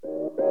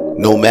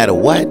No matter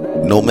what.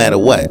 No matter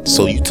what.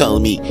 So you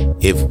telling me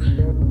if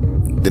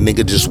the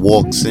nigga just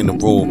walks in the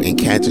room and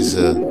catches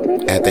her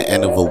at the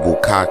end of a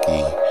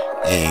bukkake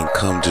and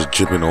come just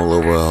dripping all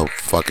over her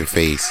fucking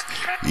face,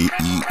 you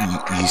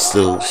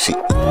still,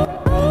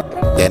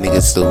 that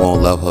nigga still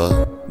gonna love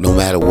her no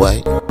matter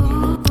what?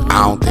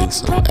 I don't think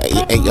so.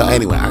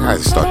 Anyway, I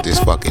gotta start this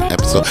fucking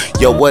episode.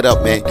 Yo, what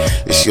up, man?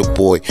 It's your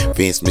boy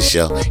Vance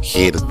Michelle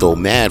here to throw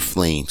mad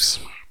flames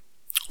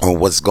on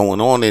what's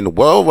going on in the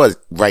world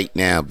right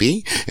now,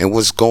 B, and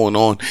what's going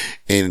on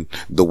in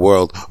the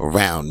world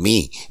around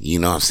me. You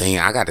know what I'm saying?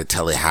 I gotta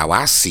tell it how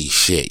I see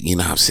shit. You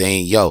know what I'm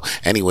saying? Yo,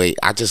 anyway,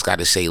 I just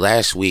gotta say,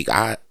 last week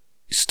I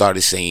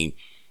started saying,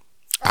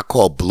 I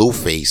called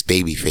Blueface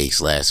Babyface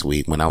last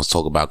week when I was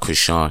talking about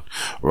Chrisean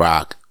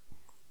Rock.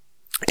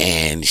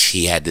 And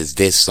she had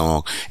this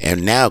song,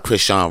 and now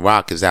Chrisean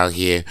Rock is out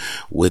here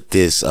with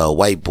this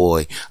white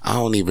boy. I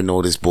don't even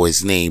know this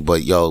boy's name,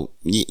 but yo,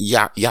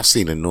 y'all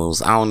see the news.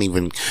 I don't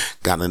even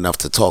got enough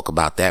to talk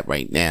about that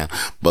right now.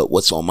 But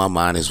what's on my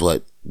mind is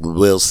what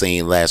Will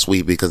saying last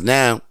week, because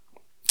now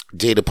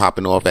Jada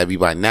popping off,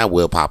 everybody now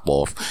will pop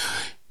off.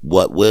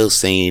 What Will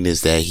saying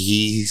is that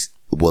he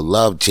will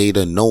love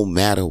Jada no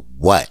matter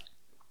what,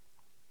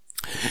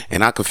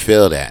 and I could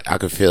feel that.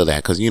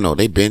 Because you know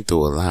they've been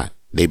through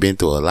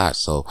a lot.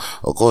 So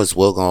of course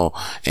we're gonna,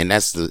 and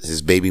that's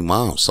his baby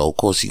mom. So of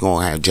course he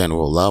gonna have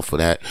general love for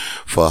that,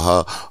 for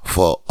her,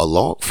 for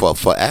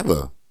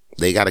forever.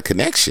 They got a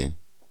connection.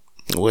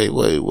 What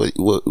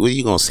are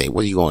you gonna say?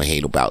 What are you gonna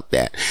hate about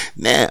that?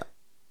 Now,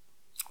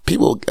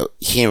 people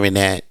hearing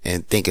that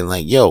and thinking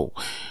like, yo,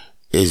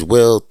 is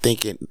Will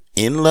thinking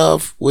in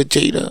love with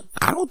Jada?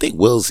 I don't think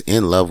Will's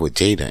in love with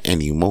Jada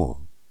anymore.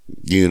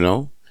 You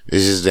know,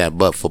 it's just that,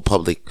 but for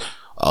public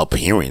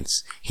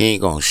appearance, he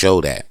ain't gonna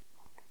show that.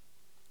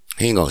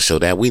 We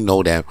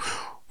know that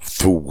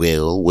through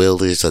Will.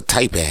 Will is a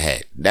type of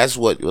head. That's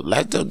what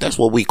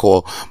we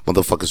call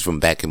motherfuckers from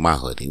back in my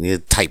hood. He's a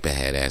type of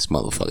head ass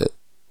motherfucker.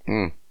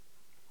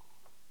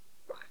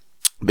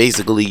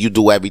 Basically, you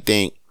do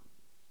everything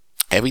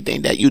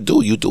that you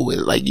do it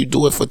like you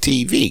do it for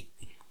TV.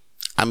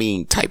 I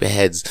mean, type of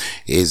heads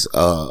is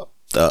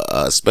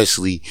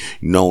especially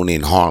known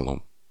in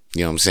Harlem.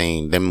 You know what I'm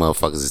saying? Them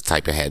motherfuckers is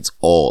type of heads.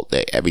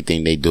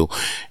 Everything they do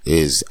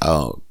is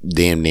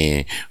damn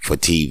near for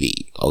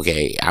TV.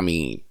 Okay? I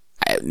mean,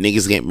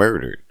 niggas get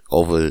murdered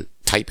over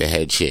type of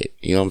head shit.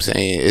 You know what I'm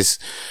saying? It's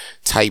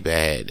type of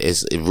head.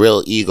 It's a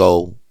real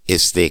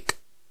egoistic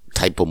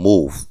type of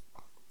move.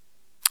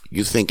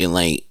 You thinking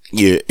like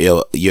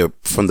you're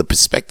from the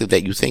perspective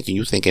that you're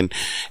thinking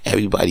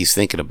everybody's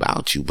thinking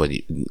about you, but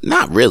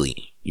not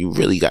really. You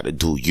really got to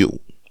do you.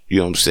 You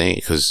know what I'm saying?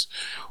 Because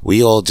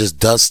we all just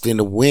dust in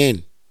the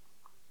wind.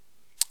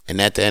 And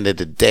at the end of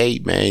the day,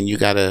 man, you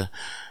gotta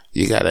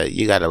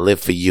live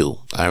for you.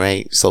 All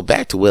right. So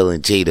back to Will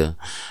and Jada.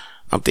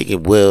 I'm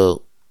thinking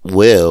Will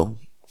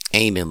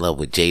ain't in love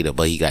with Jada,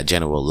 but he got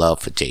general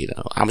love for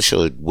Jada. I'm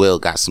sure Will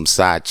got some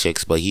side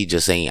chicks, but he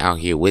just ain't out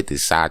here with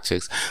his side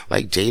chicks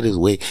like Jada's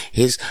with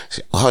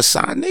her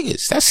side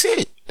niggas. That's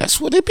it. That's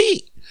what it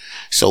be.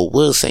 So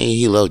Will saying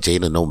he loved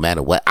Jada no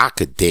matter what. I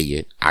could dig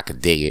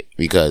it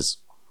because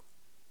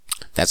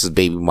that's his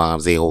baby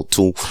moms. They hold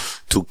two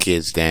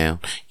kids down.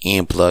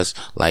 And plus,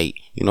 like,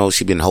 you know,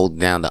 she been holding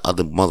down the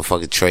other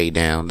motherfucking Trey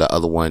down. The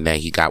other one that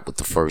he got with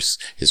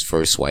his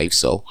first wife.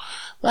 So,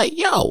 like,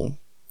 yo,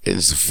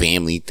 it's a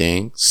family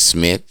thing.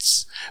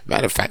 Smiths.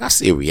 Matter of fact, I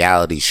see a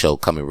reality show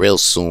coming real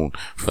soon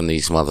from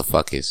these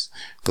motherfuckers.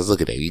 Cause look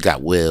at that. You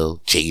got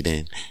Will,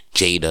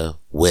 Jada,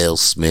 Will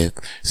Smith,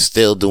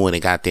 still doing the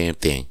goddamn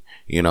thing.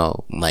 You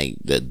know, like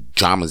the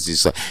dramas,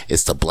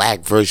 it's the black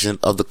version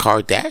of the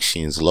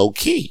Kardashians, low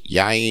key.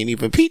 Y'all ain't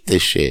even peeped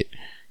this shit.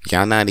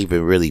 Y'all not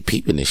even really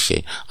peeping this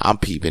shit. I'm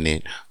peeping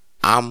it.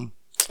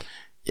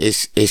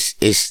 It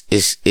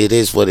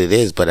is what it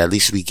is, but at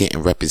least we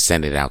getting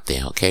represented out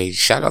there, okay?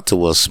 Shout out to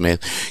Will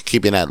Smith,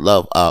 keeping that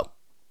love up,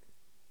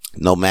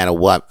 no matter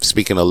what.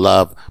 Speaking of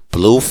love,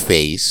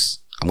 Blueface,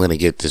 I'm going to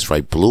get this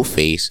right.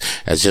 Blueface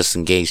has just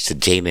engaged to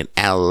Jada and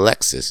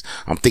Alexis.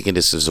 I'm thinking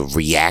this is a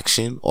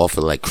reaction off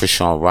of like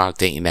Chrisean Rock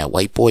dating that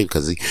white boy,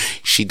 because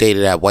she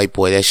dated that white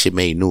boy. That shit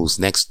made news.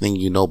 Next thing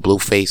you know,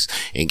 Blueface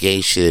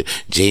engaged to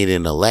Jada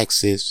and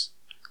Alexis.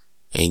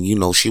 And you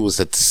know, she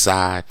was at the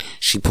side.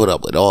 She put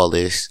up with all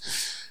this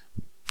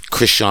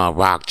Chrisean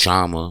Rock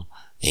drama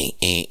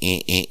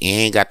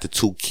and got the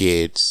 2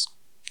 kids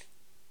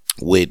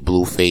with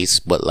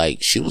Blueface, but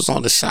like she was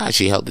on the side,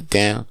 she held it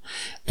down.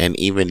 And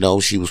even though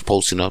she was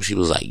posting up, she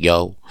was like,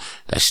 yo,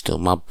 that's still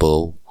my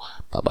boo,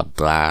 blah blah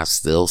blah.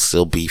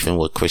 Still beefing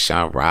with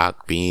Chrisean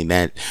Rock being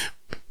that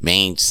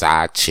main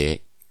side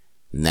chick.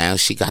 Now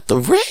she got the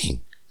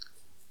ring.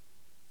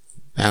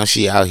 Now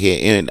she out here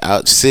in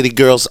City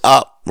Girls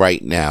up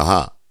right now,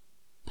 huh?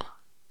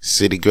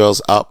 City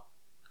Girls up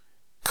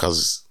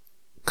cause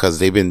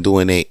they've been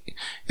doing it.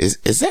 Is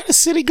that a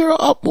City Girl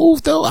up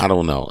move though? I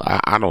don't know.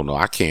 I don't know.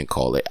 I can't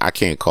call it.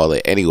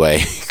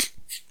 Anyway.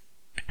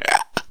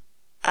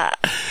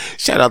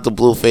 Shout out to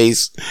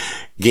Blueface.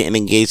 getting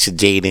engaged to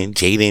Jaden.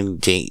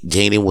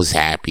 Jaden was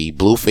happy.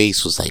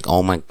 Blueface was like,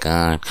 oh my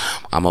God,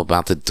 I'm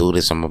about to do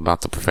this. I'm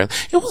about to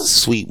perfect. It was a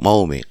sweet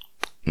moment.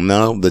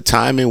 No, the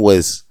timing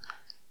was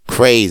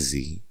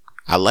crazy.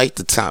 I liked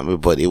the timing,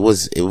 but it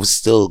was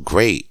still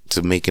great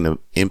to make an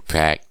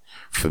impact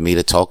for me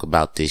to talk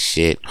about this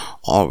shit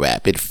on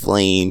Rapid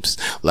Flames.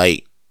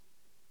 Like,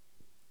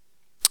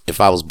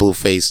 if I was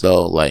Blueface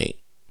though, like,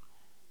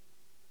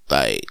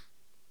 I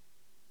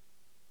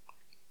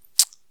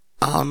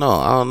don't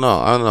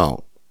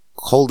know.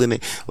 Holding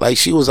it, like,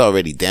 she was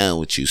already down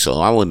with you, so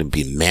I wouldn't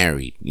be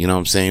married. You know what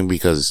I'm saying?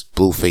 Because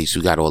Blueface,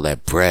 you got all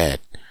that bread.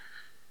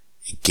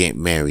 Get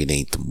married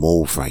ain't the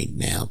move right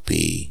now,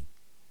 B.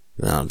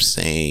 You know what I'm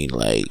saying?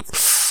 Like,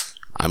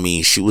 I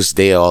mean, she was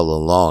there all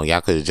along.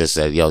 Y'all could have just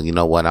said, yo, you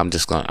know what? I'm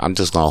just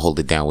gonna hold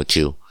it down with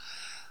you.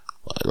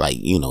 Like,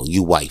 you know,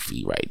 you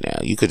wifey right now.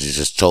 You could have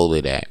just told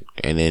her that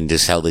and then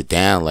just held it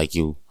down like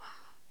you,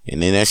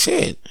 and then that's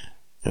it.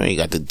 You ain't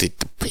got to dig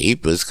the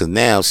papers, cause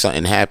now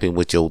something happened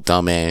with your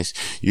dumb ass.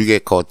 You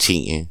get caught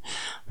cheating.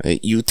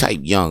 You type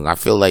young. I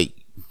feel like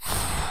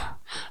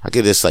I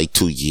give this like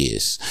 2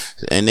 years.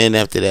 And then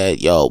after that,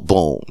 yo,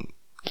 boom.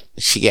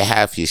 She get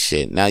half your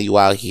shit. Now you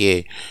out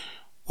here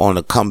on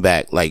a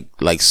comeback like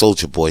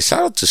Soulja Boy.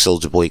 Shout out to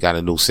Soulja Boy. He got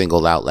a new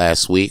single out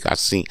last week. I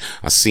seen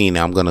it.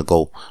 I'm gonna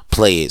go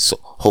play it. So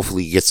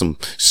hopefully he get some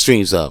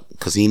streams up.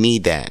 Cause he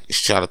need that.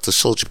 Shout out to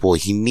Soulja Boy.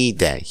 He need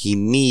that.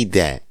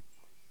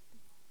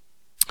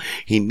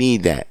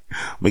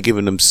 We're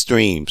giving him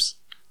streams.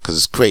 Cause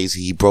it's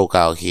crazy. He broke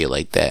out here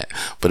like that.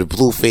 But the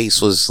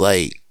Blueface was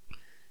like,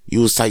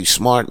 you was type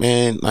smart,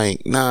 man.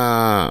 Like,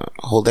 nah,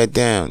 hold that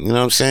down. You know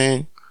what I'm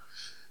saying?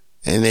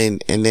 And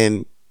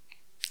then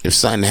if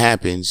something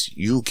happens,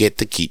 you get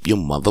to keep your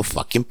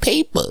motherfucking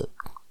paper.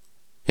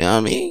 You know what I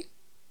mean?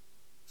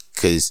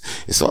 Cause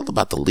it's all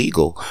about the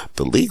legal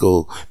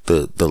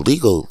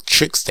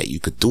tricks that you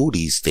could do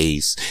these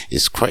days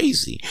is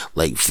crazy.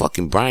 Like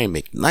fucking Brian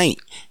McKnight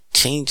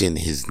changing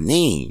his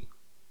name,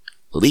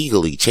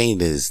 legally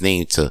changing his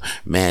name to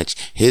match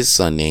his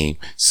son name.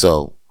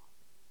 So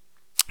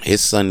his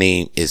son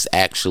name is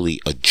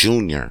actually a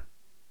junior.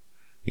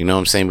 You know what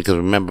I'm saying? Because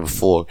remember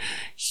before,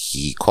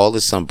 he called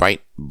his son Brian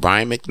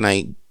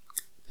McKnight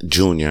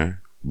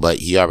Jr., but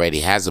he already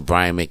has a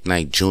Brian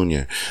McKnight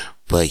Jr.,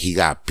 but he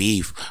got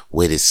beef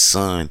with his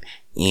son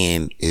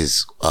and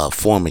his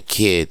former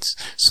kids.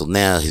 So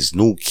now his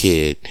new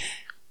kid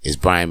is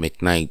Brian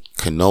McKnight,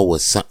 Kanoa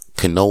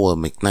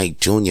McKnight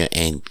Jr.,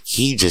 and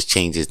he just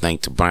changed his name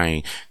to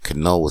Brian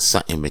Kanoa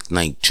something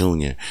McKnight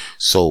Jr.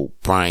 So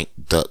Brian,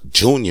 the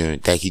junior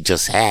that he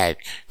just had,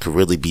 could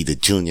really be the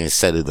junior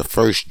instead of the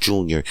first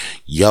junior.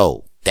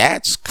 Yo,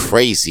 that's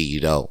crazy,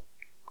 though.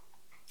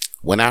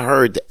 When I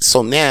heard that,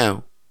 so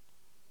now,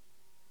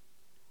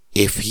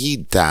 if he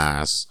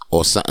dies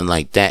or something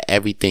like that,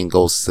 everything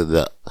goes to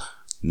the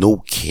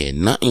new kid.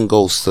 Nothing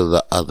goes to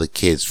the other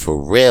kids.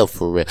 For real.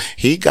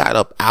 He got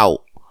up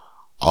out.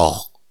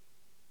 Oh,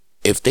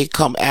 if they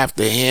come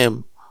after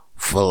him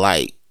for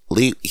like,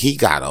 he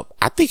got up.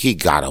 I think he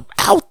got up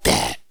out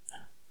that.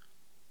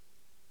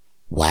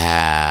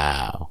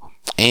 Wow.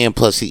 And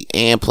plus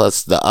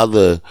the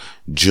other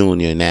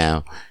junior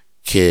now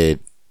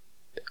kid,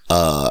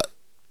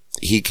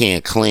 he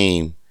can't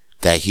claim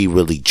that he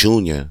really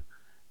junior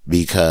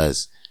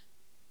because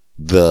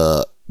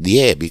the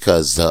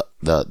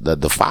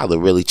father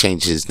really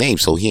changed his name,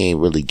 so he ain't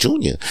really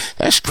junior.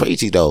 That's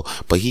crazy though,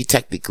 but he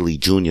technically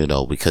junior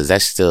though, because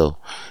that's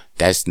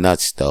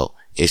nuts though.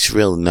 It's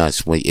real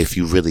nuts if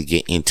you really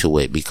get into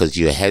it, because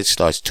your head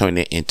starts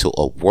turning into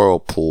a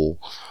whirlpool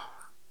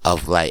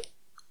of like,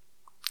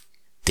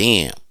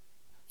 damn,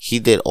 he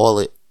did all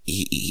it.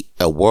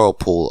 A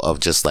whirlpool of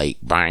just like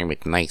Brian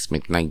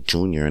McKnight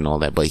Jr. and all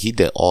that, but he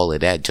did all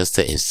of that just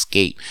to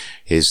escape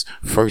his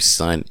first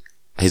son,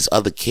 his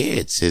other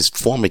kids, his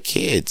former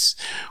kids,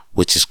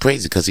 which is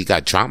crazy because he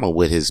got drama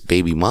with his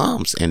baby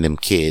moms and them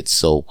kids.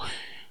 So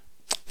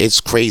it's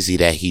crazy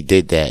that he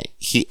did that.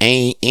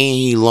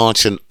 He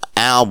launched an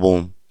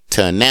album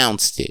to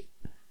announce it,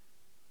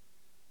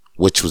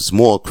 which was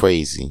more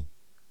crazy.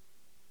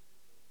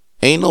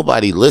 Ain't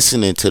nobody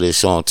listening to this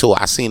song too.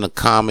 I seen the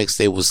comics,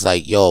 they was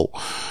like, yo,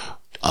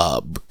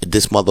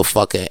 this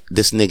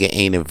nigga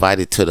ain't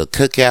invited to the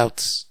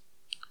cookouts.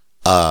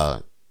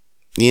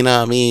 You know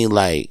what I mean?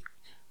 Like,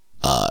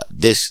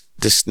 this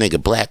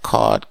nigga Black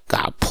Card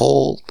got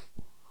pulled.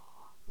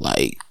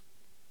 Like,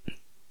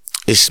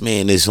 this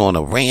man is on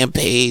a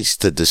rampage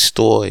to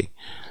destroy,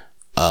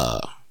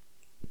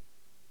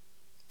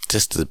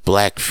 just the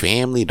black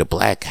family, the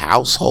black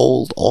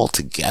household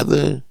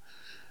altogether.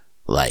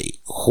 Like,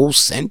 who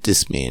sent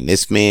this man?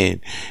 This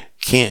man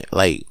can't,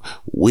 like,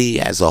 we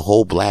as a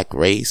whole black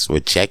race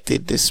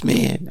rejected this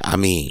man. I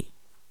mean,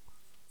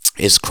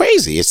 it's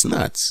crazy. It's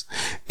nuts.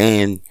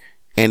 And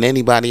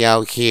anybody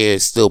out here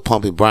still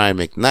pumping Brian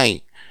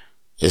McKnight,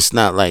 it's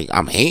not like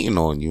I'm hating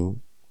on you.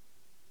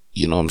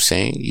 You know what I'm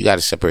saying? You got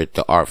to separate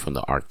the art from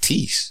the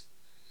artiste.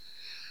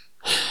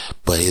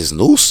 But his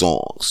new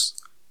songs,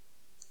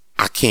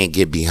 I can't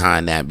get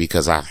behind that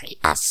because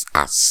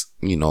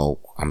you know,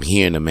 I'm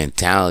hearing the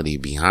mentality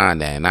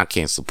behind that, and I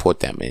can't support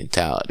that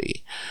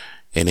mentality.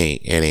 It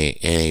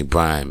ain't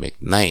Brian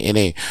McKnight. It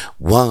ain't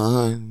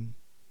one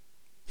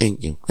in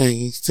your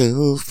place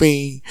to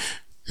free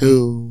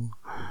who.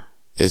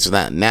 It's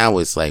not now.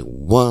 It's like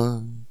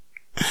one.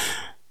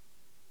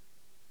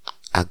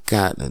 I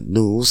got a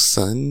new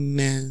son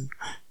now.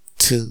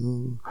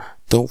 Two.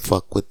 Don't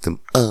fuck with them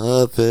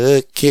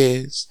other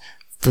kids.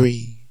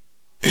 Three.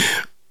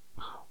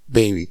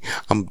 Baby,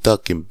 I'm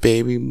ducking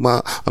baby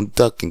mom. I'm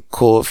ducking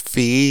court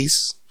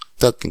fees.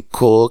 Ducking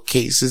court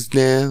cases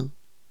now.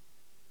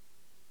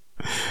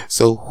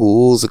 So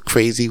who's the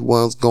crazy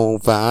ones gonna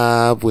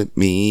vibe with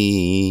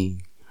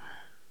me?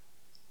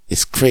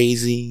 It's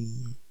crazy.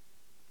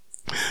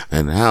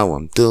 And how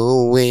I'm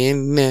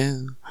doing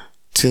now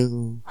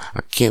too.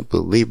 I can't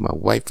believe my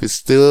wife is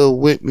still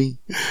with me.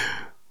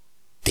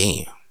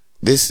 Damn.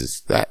 This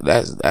is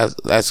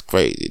that's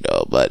crazy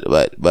though.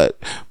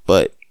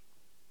 But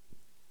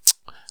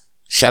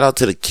shout out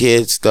to the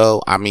kids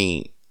though. I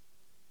mean,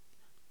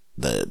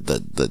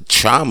 the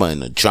trauma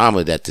and the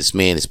drama that this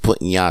man is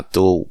putting y'all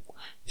through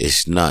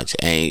is nuts.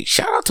 And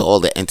shout out to all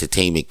the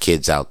entertainment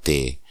kids out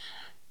there,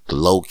 the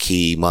low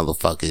key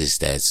motherfuckers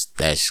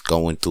that's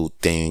going through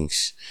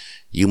things.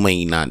 You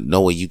may not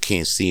know it, you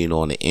can't see it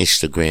on the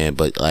Instagram,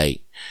 but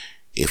like,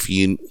 if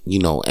you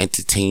know,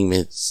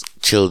 entertainment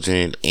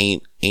children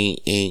ain't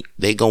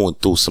they going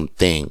through some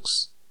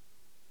things,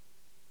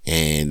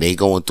 and they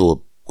going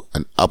through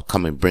an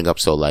upcoming bring up.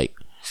 So like,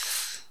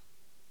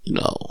 you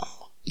know,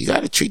 you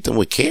got to treat them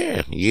with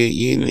care.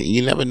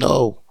 You never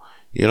know.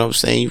 You know what I'm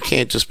saying? You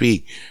can't just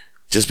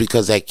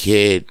because that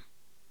kid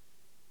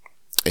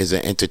is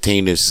an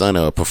entertainer's son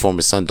or a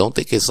performer's son, don't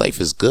think his life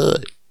is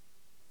good.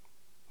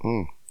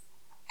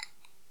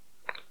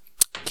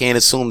 Can't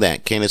assume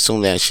that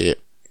shit.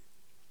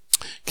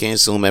 Can't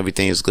assume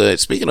everything is good.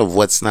 Speaking of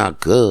what's not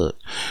good,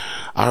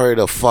 I heard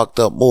a fucked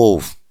up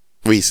move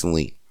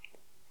recently.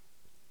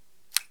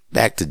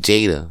 Back to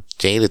Jada.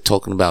 Jada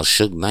talking about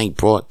Suge Knight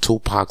brought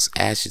Tupac's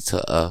ashes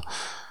to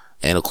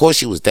and of course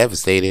she was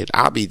devastated.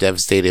 I'll be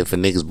devastated if a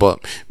niggas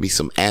brought me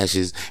some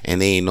ashes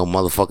and there ain't no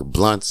motherfucking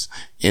blunts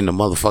in the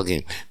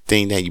motherfucking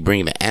thing that you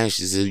bring the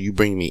ashes. You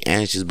bring me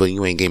ashes, but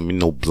you ain't giving me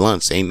no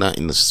blunts. Ain't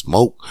nothing to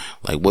smoke.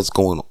 Like, what's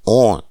going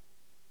on?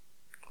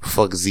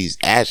 Fuck is these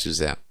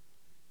ashes out?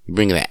 You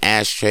bringing an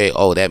ashtray?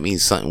 Oh, that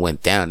means something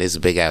went down. There's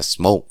a big ass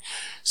smoke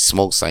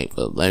site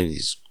for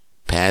ladies.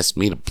 Pass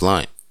me the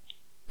blunt.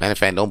 Matter of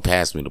fact, don't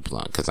pass me the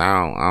blunt, because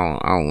I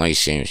don't like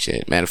sharing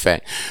shit. Matter of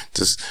fact,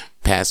 just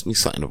pass me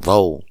something to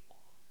roll.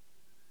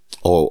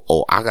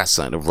 Or I got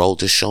something to roll.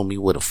 Just show me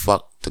where the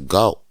fuck to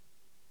go.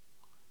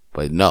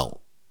 But no.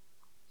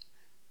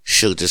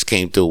 Suge just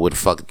came through with a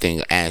fucking thing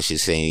of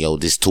ashes saying, yo,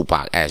 this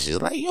Tupac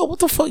ashes. Like, yo, what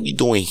the fuck you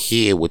doing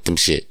here with them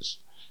shits?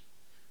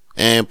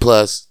 And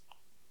plus,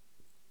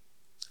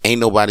 ain't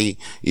nobody,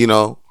 you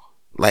know,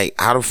 like,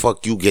 how the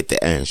fuck you get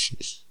the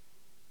ashes?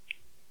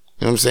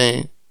 You know what I'm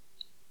saying?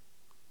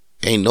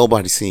 Ain't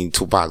nobody seen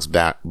Tupac's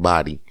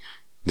body.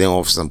 Then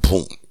all of a sudden,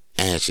 boom,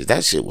 ashes.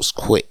 That shit was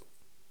quick.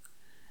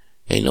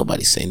 Ain't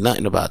nobody saying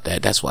nothing about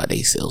that. That's why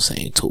they still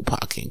saying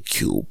Tupac in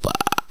Cuba.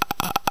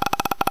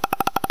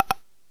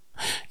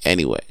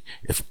 Anyway,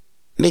 if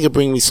nigga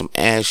bring me some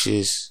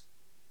ashes,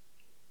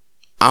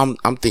 I'm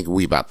thinking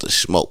we about to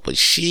smoke. But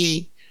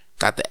she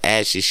got the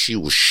ashes. She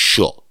was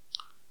shook.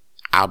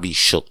 I'll be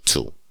shook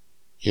too.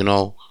 You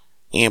know?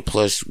 And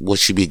plus, what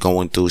she be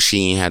going through,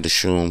 she ain't had the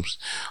shrooms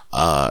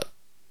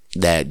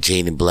that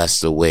Jaden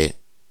blessed her with.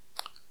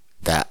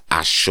 That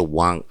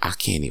ashwanga,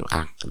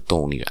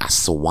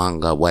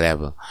 ashwanga,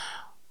 whatever.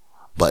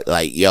 But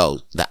like, yo,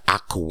 the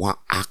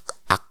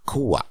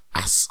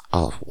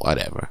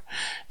whatever.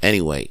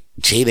 Anyway,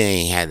 Jada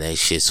ain't had that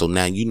shit, so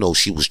now you know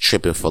she was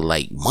tripping for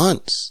like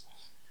months.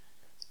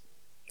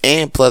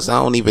 And plus,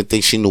 I don't even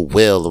think she knew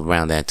Will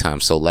around that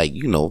time. So like,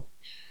 you know,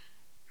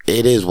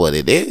 it is what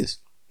it is.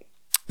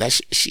 That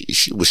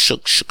she was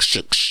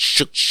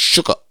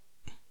shook up.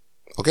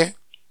 Okay?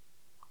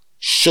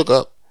 Shook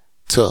up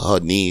to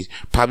her knees.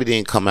 Probably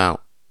didn't come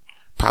out.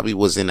 Probably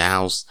was in the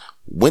house.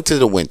 Winter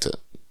to winter.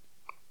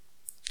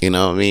 You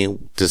know what I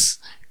mean? Just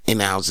in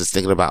the house, just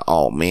thinking about,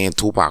 oh man,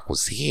 Tupac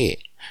was here.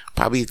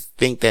 Probably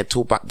think that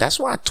Tupac, that's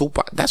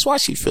why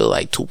she feel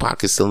like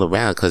Tupac is still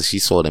around, because she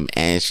saw them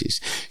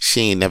ashes.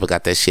 She ain't never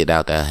got that shit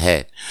out of her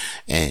head.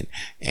 And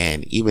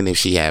even if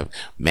she have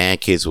mad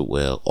kids with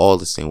Will, all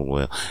the same with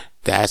Will,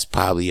 that's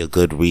probably a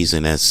good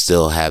reason to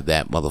still have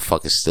that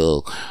motherfucker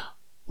still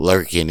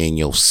lurking in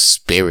your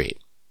spirit.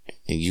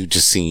 And you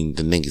just seen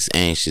the niggas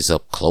ashes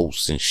up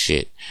close and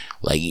shit.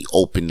 Like, he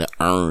opened the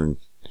urn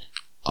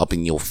up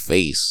in your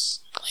face.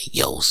 Like,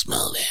 yo,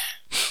 smell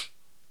that.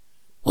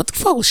 What the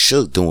fuck was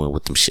Suge doing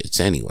with them shits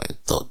anyway?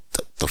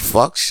 The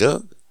fuck,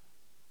 Suge?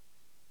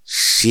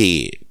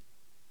 Shit.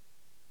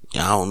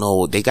 I don't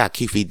know. They got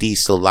Keefy D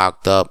still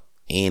locked up,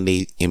 and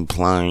they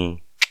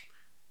implying,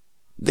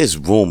 there's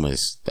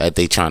rumors that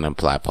they trying to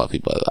imply Puffy,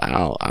 but I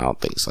don't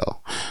think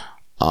so.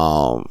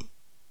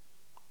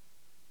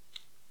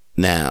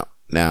 Now,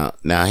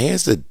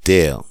 here's the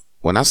deal.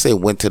 When I say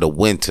went to the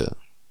winter,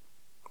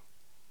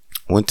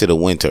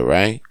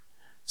 right?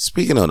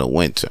 Speaking of the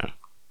winter,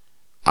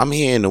 I'm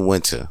here in the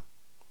winter.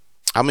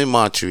 I'm in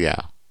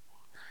Montreal.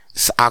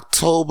 It's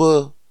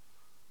October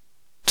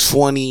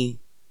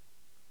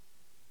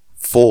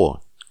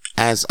 24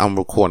 as I'm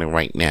recording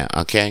right now,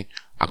 okay?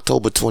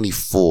 October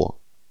 24.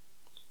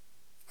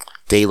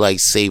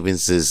 Daylight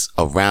savings is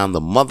around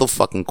the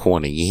motherfucking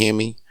corner. You hear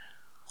me?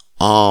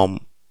 I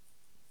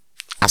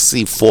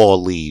see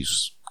fall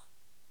leaves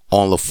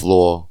on the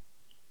floor.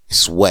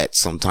 It's wet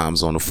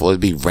sometimes on the floor. It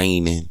be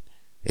raining.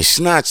 It's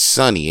not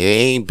sunny.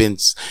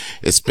 It's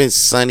been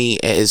sunny.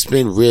 It's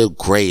been real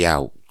gray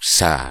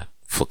outside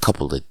for a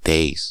couple of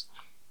days.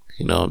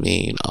 You know what I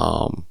mean?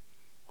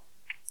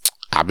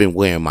 I've been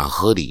wearing my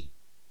hoodie.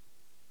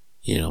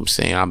 You know what I'm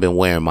saying? I've been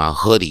wearing my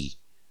hoodie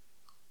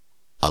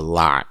a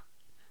lot.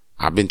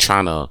 I've been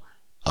trying to,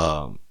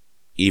 I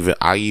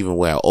even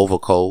wear an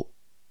overcoat,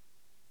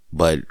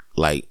 but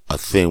like a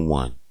thin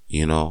one,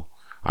 you know?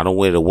 I don't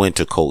wear the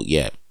winter coat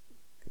yet,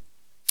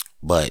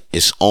 but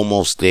it's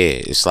almost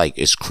there. It's like,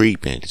 it's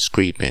creeping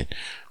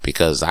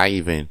because I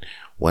even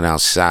went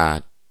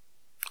outside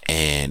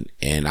and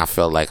I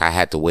felt like I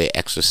had to wear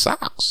extra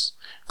socks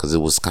because it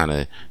was kind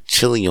of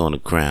chilly on the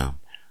ground.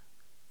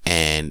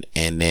 And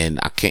then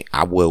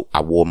I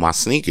wore my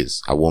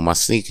sneakers.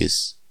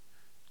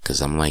 Cause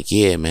I'm like,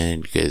 yeah,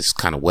 man, because it's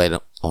kind of wet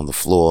on the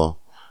floor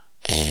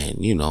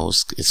and you know,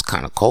 it's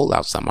kind of cold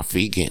outside. My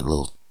feet getting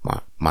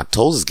my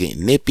toes is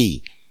getting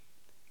nippy.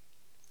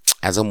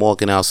 As I'm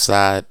walking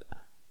outside,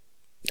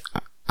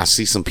 I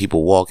see some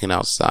people walking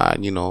outside,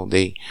 you know,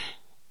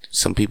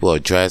 some people are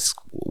dressed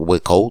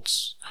with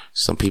coats.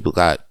 Some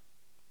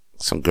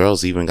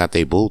girls even got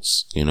their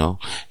boots, you know,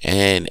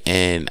 and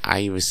I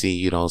even see,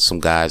 you know,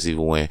 some guys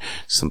even wear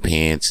some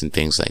pants and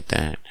things like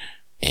that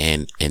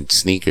and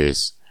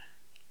sneakers.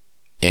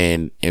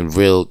 And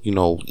real, you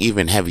know,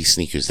 even heavy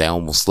sneakers that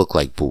almost look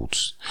like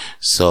boots.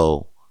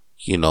 So,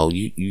 you know,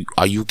 you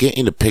are you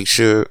getting the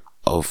picture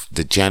of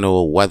the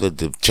general weather,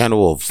 the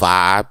general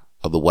vibe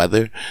of the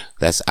weather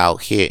that's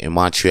out here in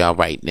Montreal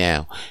right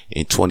now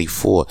in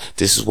 24.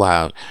 This is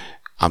why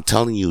I'm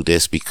telling you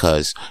this,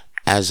 because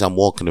as I'm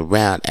walking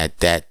around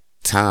at that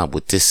time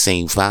with this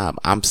same vibe,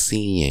 I'm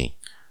seeing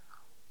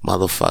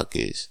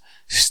motherfuckers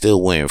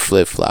still wearing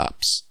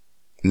flip-flops.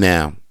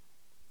 Now,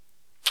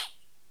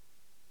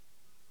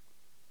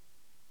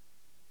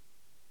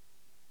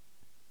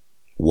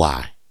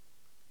 why?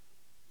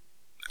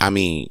 I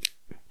mean,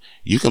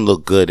 you can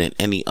look good in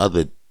any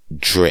other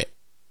drip,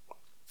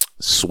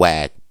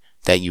 swag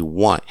that you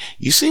want.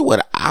 You see,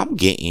 what I'm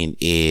getting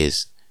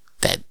is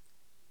that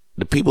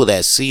the people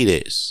that see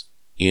this,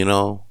 you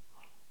know,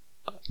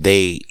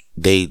 they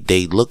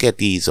look at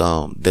these,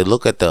 they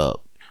look at the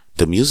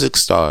music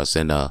stars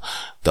and the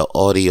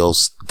audio,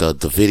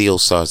 the video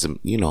stars, and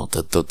you know,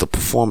 the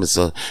performance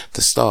of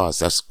the stars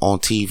that's on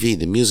TV,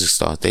 the music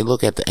stars. They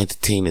look at the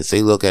entertainers,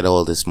 they look at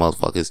all this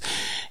motherfuckers,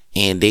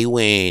 and they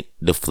wearing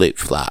the flip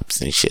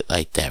flops and shit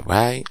like that,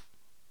 right?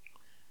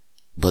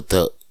 But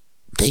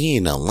they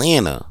in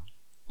Atlanta,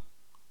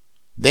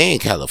 they in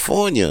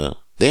California,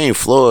 they in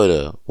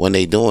Florida when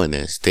they doing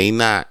this. They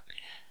not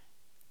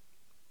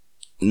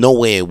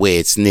nowhere where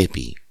it's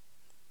nippy.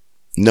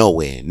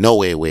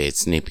 Nowhere where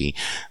it's nippy.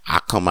 I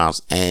come out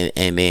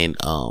and then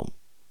I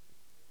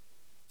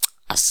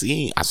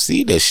see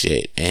this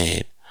shit,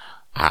 and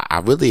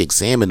I really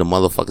examine the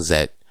motherfuckers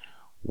that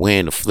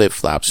wearing the flip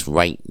flops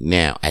right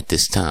now at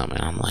this time,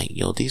 and I'm like,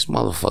 yo, these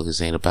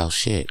motherfuckers ain't about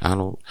shit. I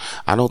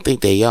don't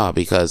think they are,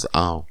 because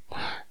how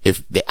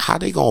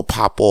they gonna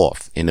pop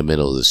off in the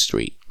middle of the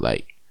street?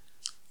 Like,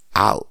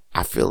 I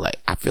feel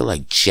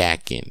like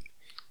jacking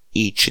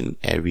each and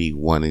every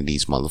one of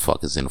these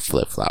motherfuckers in the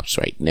flip-flops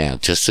right now,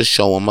 just to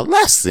show them a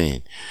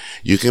lesson.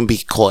 You can be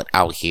caught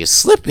out here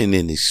slipping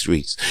in the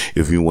streets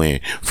if you're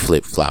wearing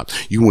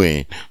flip-flops. You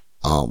wearing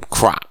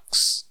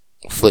Crocs,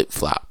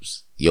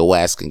 flip-flops. Your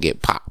ass can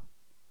get popped.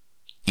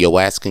 Your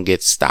ass can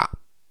get stopped.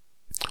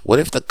 What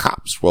if the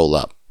cops roll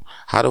up?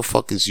 How the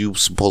fuck is you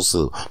supposed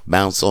to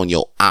bounce on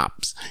your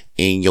ops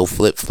in your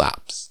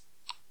flip-flops?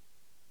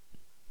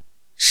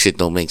 Shit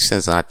don't make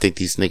sense. I think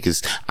these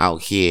niggas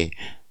out here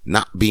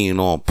not being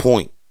on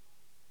point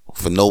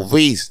for no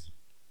reason.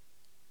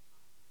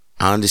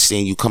 I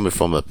understand you coming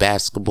from a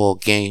basketball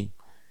game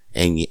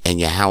and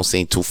your house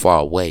ain't too far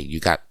away.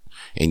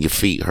 And your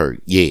feet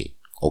hurt. Yeah.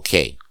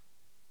 Okay.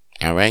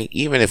 All right.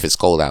 Even if it's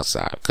cold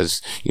outside,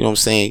 cause you know what I'm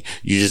saying?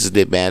 You just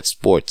did bad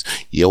sports.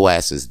 Your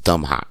ass is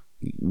dumb hot.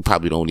 You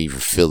probably don't even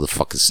feel the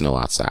fucking snow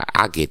outside.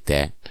 I get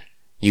that.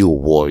 You a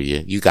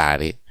warrior. You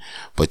got it.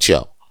 But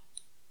yo,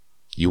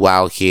 you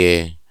out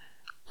here,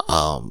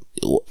 I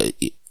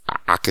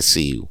can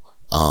see you.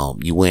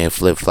 You wearing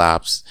flip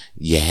flops.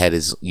 Your head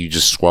is, you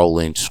just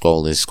scrolling.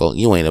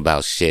 You ain't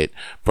about shit,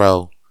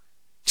 bro.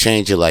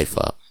 Change your life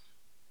up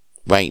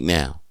right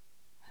now.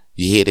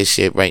 You hear this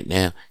shit right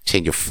now?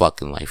 Change your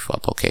fucking life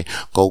up, okay?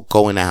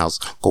 Go in the house.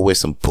 Go wear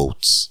some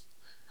boots.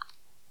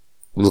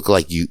 Look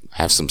like you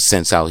have some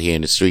sense out here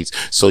in the streets.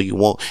 So you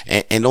won't,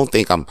 and don't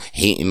think I'm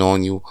hating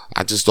on you.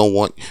 I just don't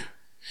want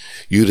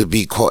you to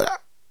be caught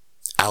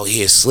out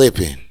here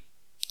slipping.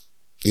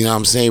 You know what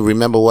I'm saying?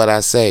 Remember what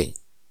I say.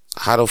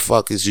 How the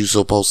fuck is you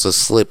supposed to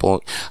slip on?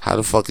 How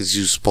the fuck is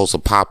you supposed to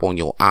pop on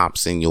your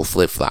ops and your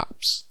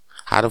flip-flops?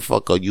 How the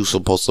fuck are you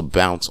supposed to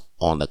bounce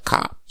on the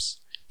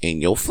cops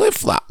in your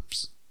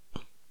flip-flops?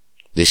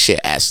 This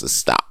shit has to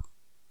stop.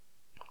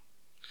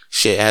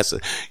 Shit has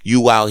to.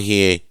 You out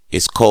here,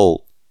 it's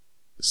cold.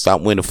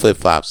 Stop wearing the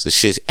flip-flops. The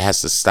shit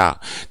has to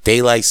stop.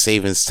 Daylight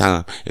savings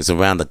time is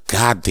around the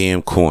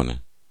goddamn corner.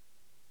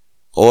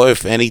 Or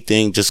if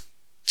anything, just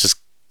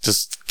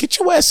get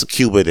your ass a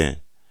Cuba then.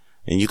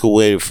 And you can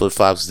wear your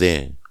flip-flops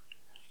there.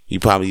 You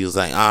probably was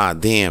like,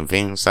 damn,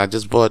 Vance, I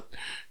just bought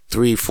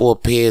 3, 4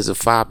 pairs or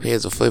 5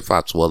 pairs of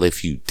flip-flops. Well,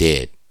 if you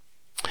did,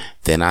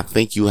 then I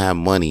think you have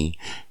money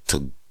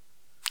to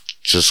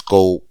just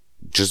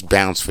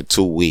bounce for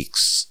 2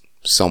 weeks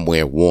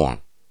somewhere warm.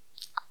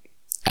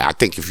 I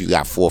think if you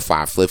got 4 or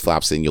 5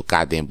 flip-flops in your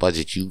goddamn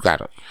budget, you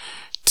got a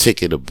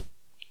ticket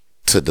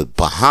to the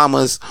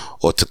Bahamas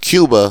or to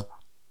Cuba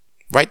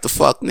right the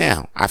fuck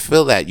now. I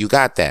feel that you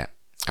got that.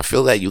 I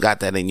feel that you got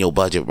that in your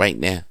budget right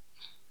now.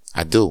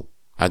 I do.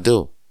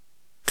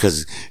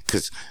 Cause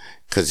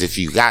if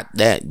you got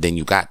that, then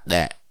you got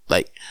that.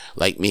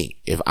 Like me.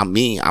 If I'm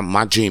me,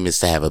 my dream is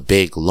to have a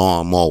big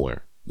lawn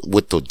mower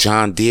with the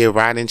John Deere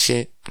riding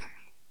shit.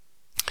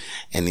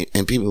 And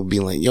people be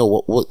like, yo,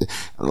 what,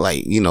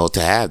 like, you know,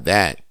 to have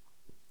that,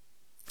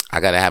 I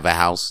gotta have a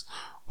house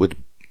with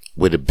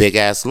a big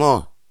ass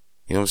lawn.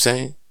 You know what I'm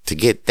saying? To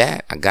get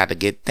that, I gotta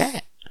get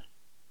that.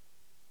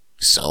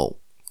 So,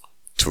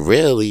 to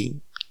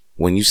really,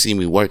 when you see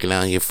me working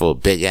out here for a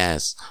big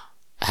ass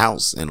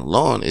house and a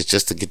lawn, it's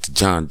just to get the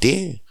John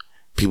Deere.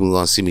 People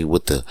gonna see me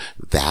with the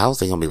house.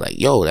 They gonna be like,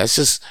 yo, that's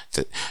just,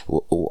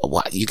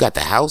 you got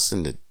the house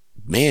and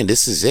man,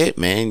 this is it,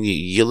 man.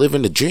 You're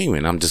living the dream.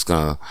 And I'm just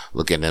gonna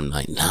look at them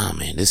like, nah,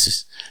 man, this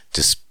is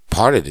just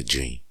part of the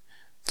dream.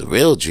 The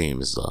real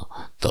dream is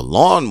the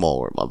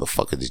lawnmower,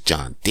 motherfucker, the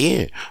John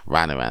Deere,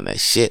 riding around that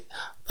shit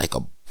like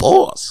a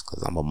boss,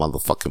 cause I'm a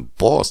motherfucking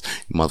boss.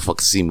 You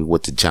motherfuckers see me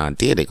with the John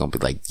Deere, they gonna be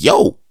like,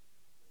 yo,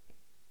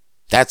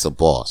 that's a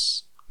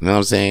boss. You know what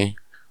I'm saying?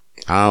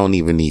 I don't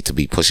even need to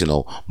be pushing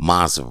no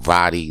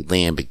Maserati,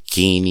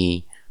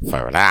 Lamborghini,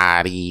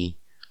 Ferrari.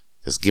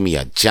 Just give me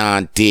a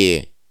John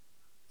Deere.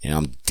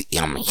 And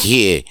I'm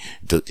here.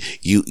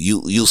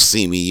 You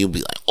see me, you'll be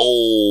like,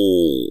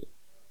 oh,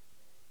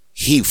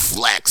 he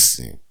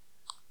flexing.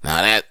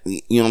 Now that,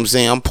 you know what I'm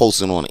saying? I'm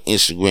posting on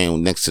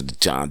Instagram next to the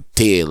John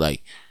Deere,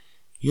 like,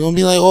 you gonna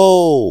be like,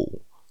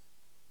 oh.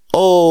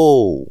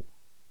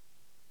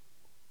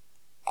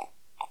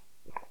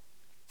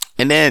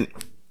 And then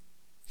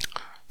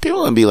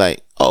people gonna be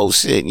like, oh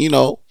shit, you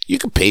know, you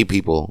can pay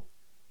people.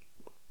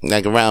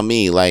 Like around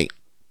me, like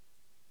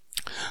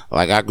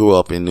I grew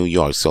up in New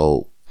York,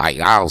 so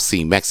I'll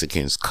see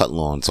Mexicans cut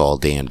lawns all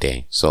damn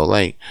day. So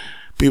like,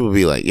 people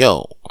be like,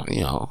 yo,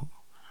 you know,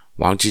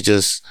 why don't you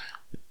just,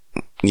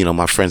 you know,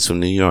 my friends from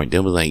New York,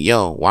 they'll be like,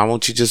 yo, why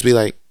won't you just be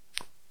like,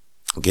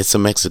 get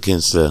some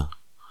Mexicans to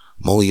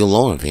mow your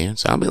lawn,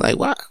 Vance? I'll be like,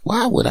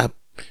 why would I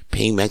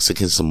pay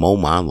Mexicans to mow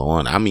my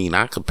lawn? I mean,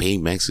 I could pay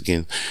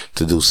Mexicans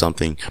to do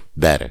something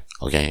better,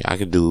 okay? I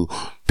could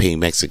pay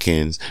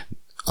Mexicans,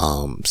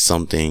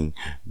 something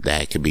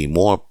that could be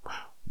more,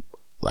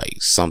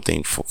 like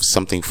something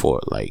for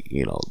like,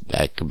 you know,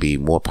 that could be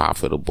more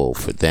profitable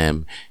for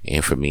them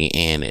and for me,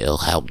 and it'll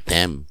help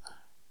them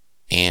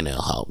and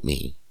it'll help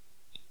me.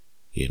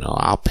 You know,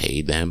 I'll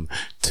pay them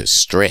to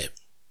strip.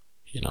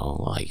 You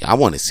know, like, I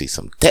want to see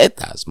some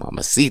tetas,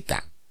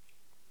 mamacita.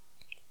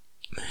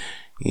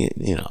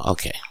 You know,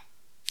 okay.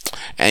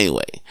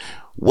 Anyway,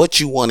 what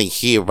you want to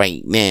hear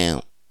right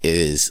now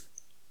is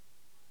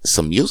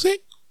some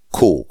music?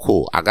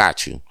 Cool. I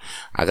got you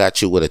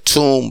with a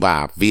tune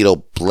by Vito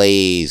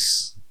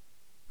Blaze.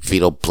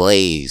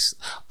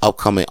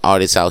 Upcoming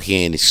artist out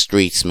here in the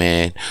streets,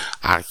 man.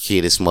 I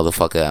hear this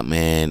motherfucker up,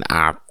 man.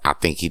 I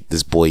think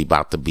this boy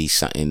about to be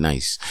something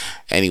nice.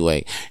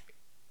 Anyway,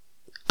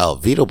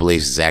 Vito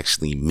Blaze is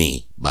actually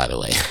me, by the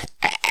way.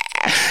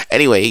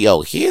 Anyway,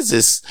 yo, here's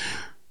this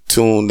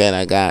tune that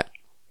I got.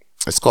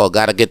 It's called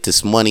Gotta Get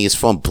This Money. It's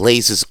from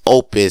Blaze's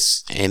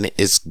Opus, and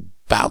it's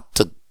about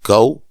to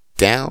go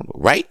down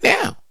right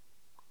now.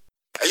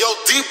 Hey, yo,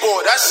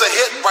 D-Boy, that's a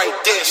hit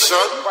right there,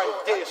 son.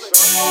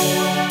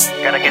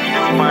 Gotta get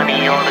this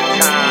money all the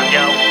time,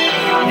 yo.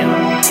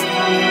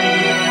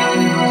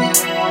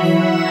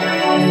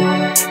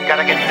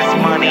 Gotta get this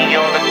money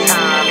all the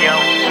time, yo.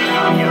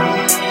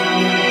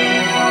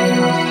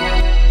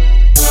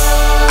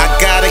 I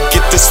gotta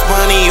get this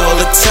money all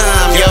the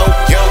time, yo.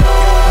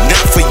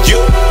 Not for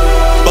you,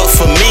 but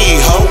for me,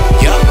 ho.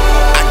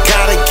 I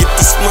gotta get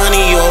this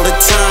money all the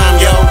time,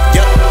 yo.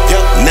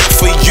 Not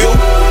for you,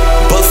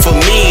 but for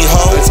me,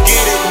 ho. Let's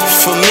get it.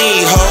 For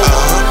me, ho.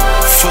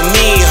 For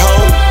me, ho.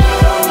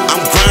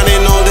 I'm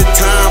grinding all the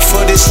time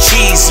for this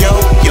cheese, yo.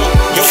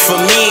 For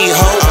me,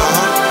 ho.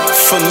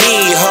 For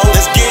me, ho.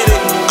 Let's get it.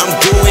 I'm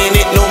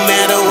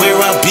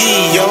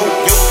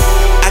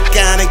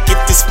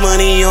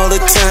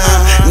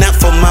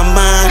for my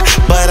mind,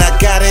 but I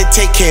gotta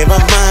take care of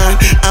mine.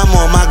 I'm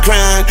on my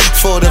grind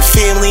for the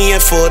family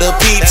and for the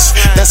peeps.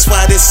 That's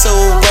why this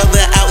soul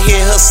brother out here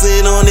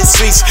hustling on the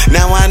streets.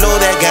 Now I know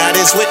that God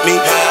is with me.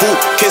 Who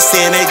can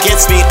stand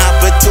against me?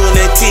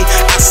 Opportunity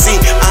I see,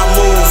 I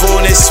move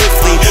on it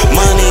swiftly.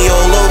 Money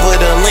all over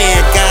the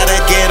land, gotta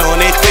get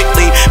on it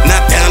quickly.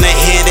 Not down to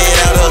hit it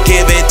out or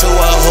give it to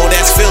a hoe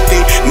that's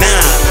filthy.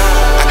 Nah,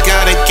 I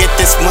gotta get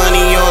this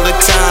money all the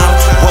time.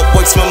 What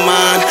works my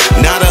mind?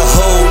 Not a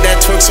hoe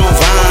that twerks on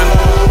Vine.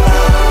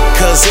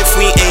 Cause if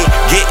we ain't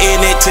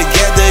getting it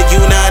together, you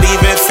not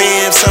even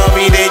fam.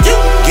 Sorry that you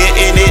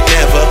getting it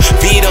never.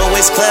 Vito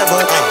is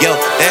clever, yo,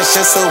 that's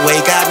just the way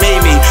God made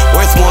me.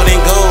 Worth more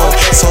than gold,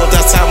 so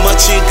that's how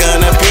much you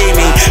gonna pay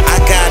me. I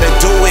gotta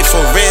do it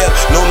for real,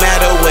 no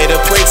matter where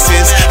the place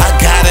is. I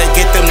gotta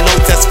get them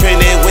notes that's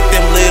printed with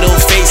them little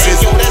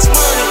faces. Yo, that's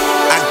money.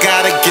 I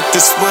gotta get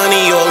this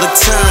money all the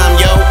time,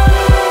 yo.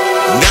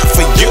 Not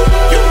for you,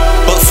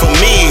 but for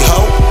me,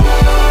 ho.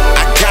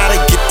 I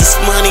gotta get this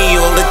money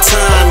all the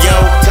time, yo.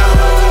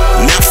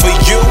 Not for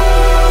you,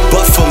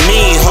 but for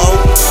me, ho.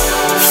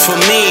 For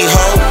me,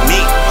 ho.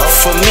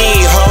 For me,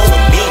 ho.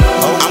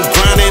 I'm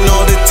grinding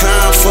all the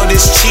time for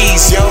this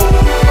cheese, yo.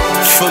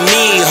 For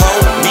me, ho.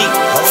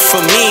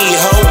 For me,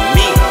 ho.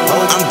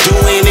 I'm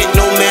doing it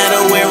no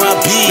matter where I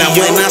be. Now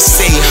when I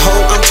say ho,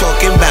 I'm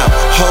talking about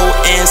hoe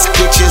ass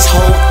bitches,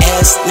 hoe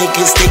ass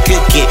niggas. They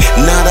could get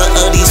nada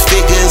of these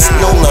figures.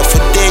 No love for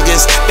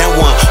diggers that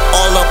want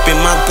all up in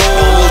my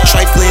gold.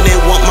 Trifling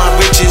and want my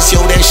riches.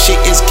 Yo, that shit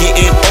is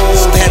getting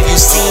old. Have you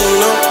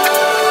seen them?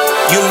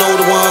 You know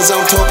the ones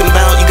I'm talking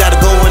about. You got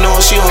it going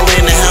on, she all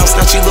in the house.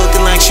 Now she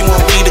looking like she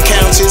won't leave the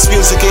couches.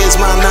 Music is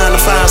my 9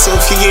 to 5, so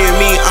if you hear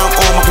me, I'm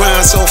on my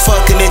grind. So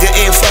fuck a nigga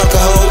and fuck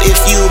a hoe.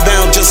 If you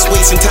bound just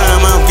wasting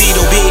time, I'm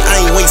Vito B.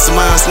 I ain't wasting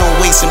minds, no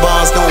wasting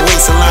bars, no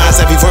wasting lines.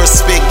 Every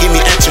verse spit, give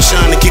me extra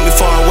shine to keep me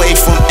far away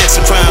from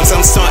extra crimes.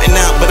 I'm starting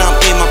out, but I'm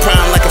in my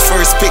prime like a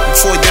first pick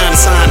before down the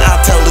sign.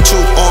 I'll tell the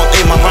truth all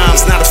in my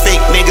rhymes. Not a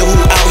fake nigga who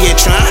out here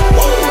trying.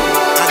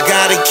 I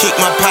gotta keep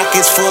my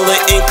pockets full of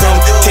income.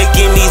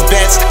 Taking these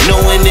bets,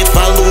 knowing if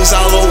I lose,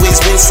 I'll always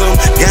win some.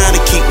 Gotta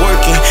keep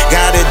working,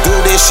 gotta do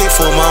this shit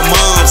for my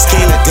moms.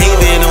 King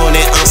David on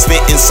it, I'm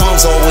spitting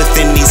songs all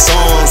within these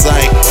songs.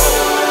 Like,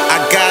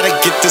 I gotta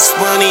get this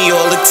money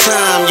all the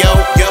time, yo.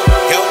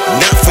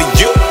 Not for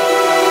you,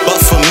 but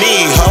for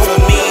me, ho.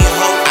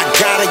 I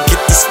gotta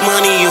get this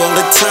money all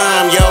the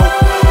time, yo.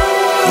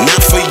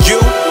 Not for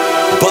you,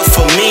 but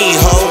for me,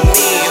 ho.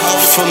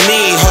 For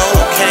me, ho.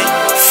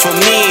 For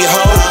me,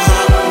 ho.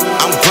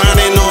 I'm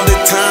grinding all the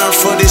time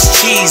for this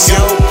cheese, yo.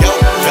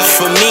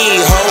 For me,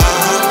 ho.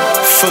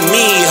 For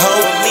me, ho.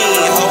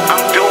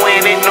 I'm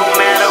doing it no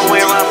matter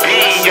where I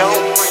be, yo.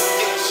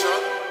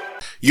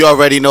 You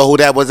already know who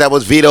that was. That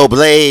was Vito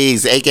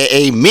Blaze,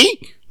 aka me,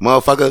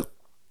 motherfucker.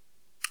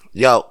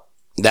 Yo,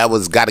 that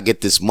was Gotta Get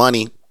This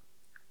Money.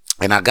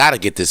 And I gotta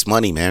get this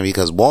money, man,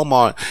 because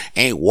Walmart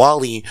ain't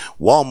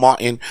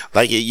Walmarting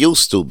like it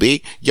used to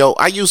be. Yo,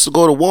 I used to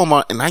go to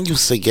Walmart and I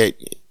used to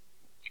get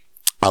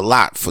a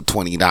lot for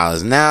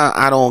 $20. Now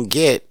I don't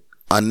get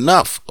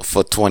enough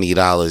for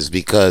 $20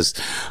 because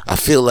I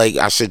feel like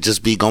I should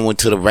just be going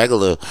to the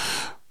regular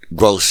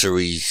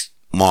groceries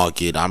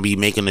market. I'll be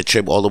making a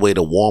trip all the way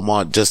to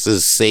Walmart just to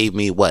save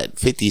me, what,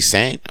 50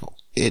 cents?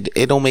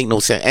 It don't make no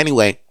sense.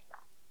 Anyway,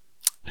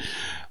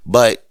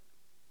 but,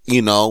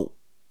 you know,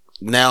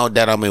 now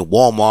that I'm in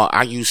Walmart,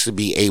 I used to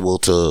be able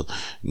to,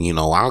 you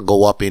know, I'll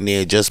go up in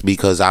there just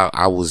because I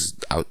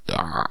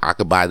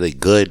could buy the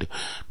good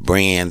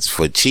brands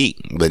for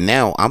cheap. But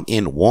now I'm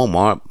in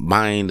Walmart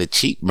buying the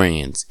cheap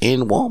brands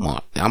in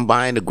Walmart. I'm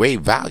buying the great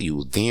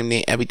value, damn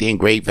near everything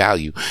great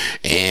value.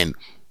 And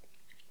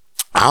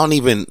I don't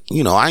even,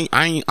 you know, I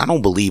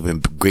don't believe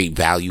in great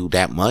value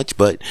that much,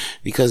 but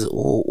because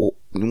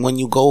when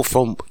you go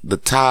from the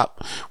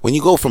top, when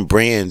you go from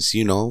brands,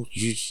 you know,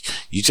 you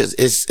just,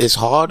 it's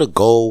hard to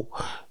go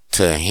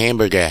to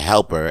Hamburger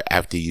Helper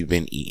after you've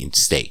been eating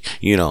steak.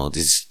 You know,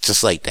 it's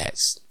just like that,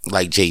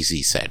 like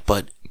Jay-Z said.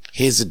 But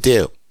here's the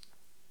deal.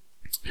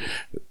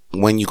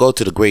 When you go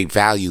to the great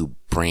value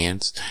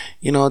brands,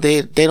 you know,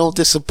 they don't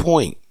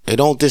disappoint. It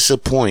don't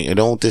disappoint. It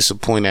don't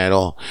disappoint at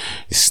all.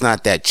 It's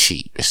not that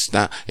cheap.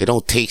 It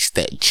don't taste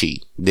that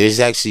cheap. There's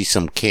actually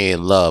some care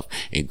and love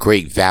and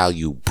great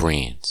value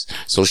brands.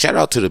 So shout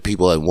out to the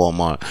people at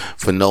Walmart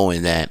for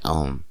knowing that,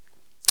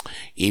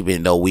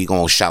 even though we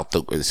gonna shout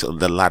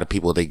a lot of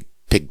people, they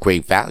pick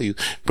great value.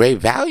 Great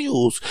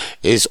values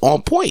is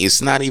on point. It's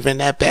not even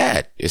that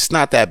bad. It's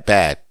not that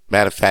bad.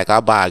 Matter of fact, I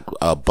buy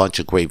a bunch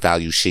of great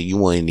value shit. You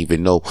wouldn't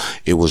even know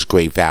it was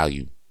great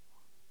value.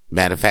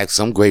 Matter of fact,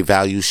 some great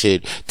value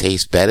shit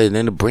tastes better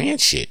than the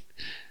brand shit.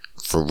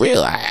 For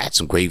real, I had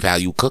some great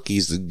value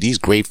cookies. These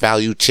great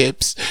value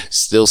chips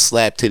still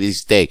slap to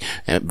this day.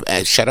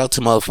 And shout out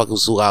to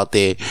motherfuckers who out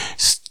there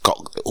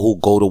who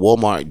go to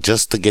Walmart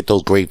just to get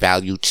those great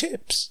value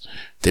chips.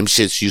 Them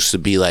shits used to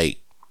be like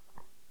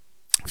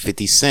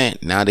 50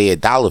 cents. Now they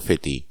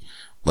 $1.50.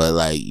 But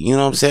like, you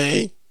know what I'm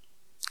saying?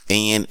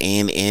 And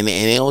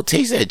it don't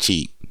taste that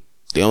cheap.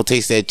 They don't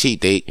taste that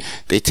cheap. They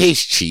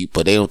taste cheap,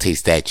 but they don't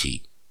taste that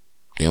cheap.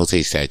 They don't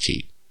taste that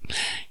cheap.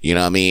 You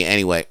know what I mean?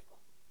 Anyway,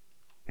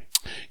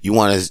 you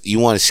want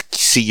to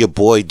see your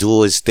boy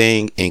do his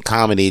thing in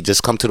comedy,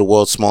 just come to the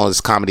world's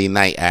smallest comedy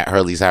night at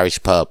Hurley's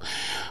Irish Pub.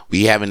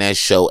 We having that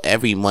show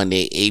every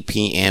Monday, 8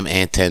 p.m.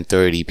 and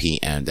 10:30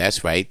 p.m.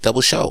 That's right,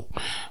 double show.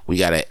 We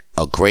got a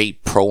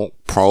great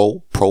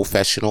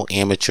professional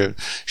amateur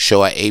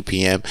show at 8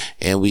 p.m.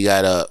 and we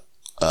got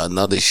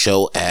another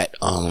show at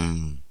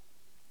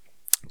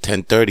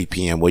 10:30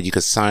 p.m. where you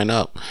can sign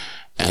up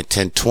at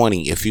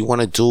 10:20 if you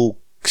want to do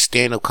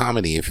stand-up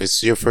comedy. If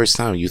it's your first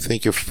time, you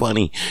think you're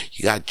funny,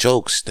 you got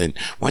jokes, then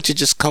why don't you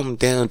just come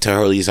down to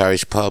Hurley's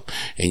Irish Pub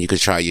and you can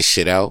try your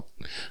shit out.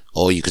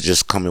 Or you could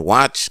just come and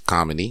watch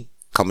comedy.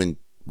 Come and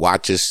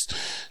watch us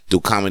do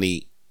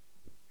comedy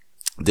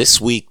this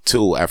week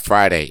too at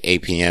Friday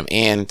 8 p.m.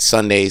 and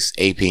Sundays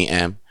 8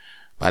 p.m.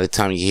 By the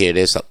time you hear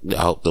this, I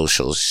hope those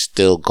shows are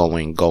still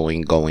going. I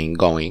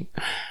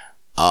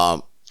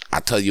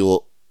tell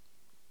you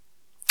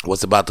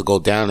what's about to go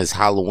down is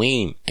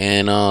Halloween,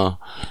 and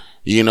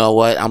you know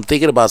what? I'm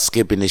thinking about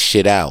skipping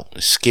it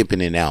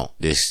out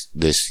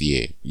this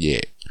year. Yeah,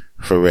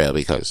 for real,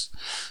 because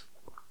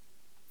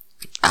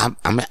I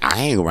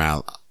hang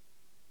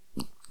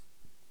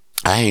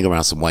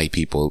around some white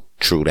people,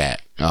 true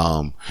that.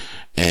 And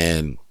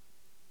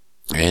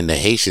the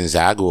Haitians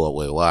that I grew up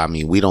with, well, I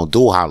mean, we don't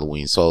do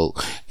Halloween, so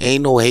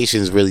ain't no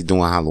Haitians really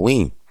doing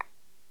Halloween.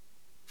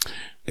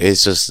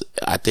 It's just,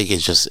 I think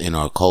it's just in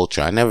our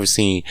culture. I never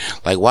seen,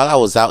 like, while I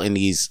was out in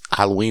these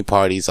Halloween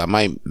parties, I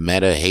might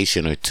met a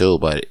Haitian or two,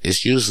 but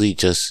it's usually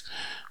just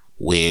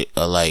with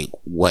like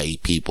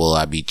white people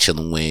I be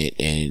chilling with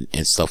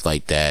and stuff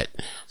like that.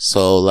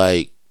 So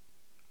like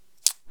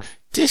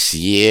this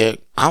year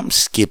I'm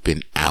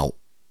skipping out.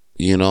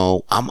 You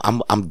know,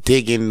 I'm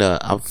digging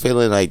I'm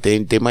feeling like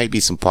there might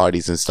be some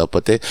parties and stuff,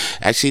 but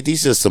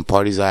these are some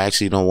parties I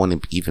actually don't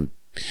want to even.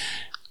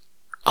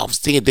 I was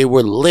thinking they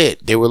were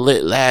lit. They were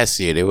lit last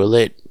year. They were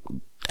lit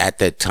at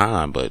that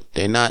time, but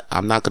they're not.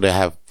 I'm not gonna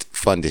have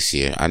fun this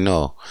year. I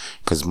know,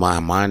 cause my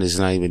mind is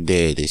not even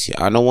there this year.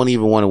 I don't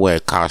even want to wear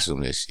a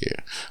costume this year.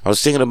 I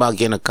was thinking about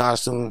getting a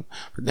costume,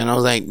 but then I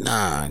was like,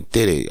 nah,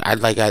 did it.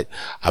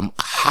 I'm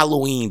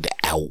Halloweened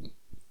out.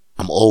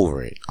 I'm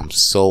over it. I'm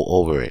so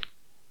over it.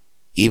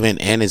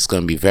 And it's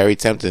gonna be very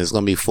tempting. It's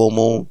gonna be full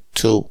moon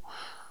too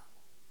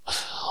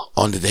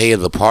on the day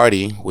of the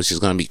party, which is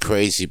gonna be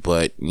crazy.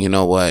 But you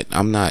know what?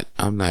 I'm not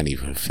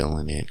even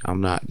feeling it.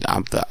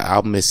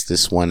 I'll miss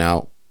this one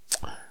out.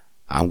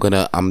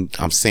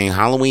 I'm saying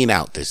Halloween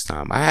out this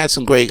time. I had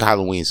some great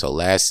Halloween. So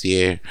last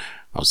year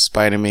I was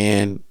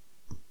Spider-Man,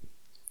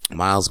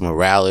 Miles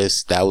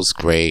Morales. That was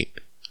great.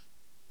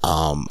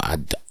 I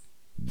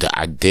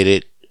did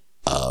it.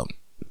 A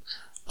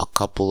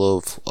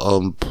couple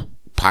of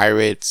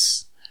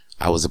pirates.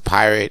 I was a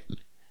pirate.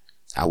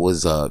 I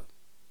was a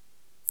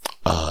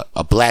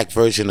black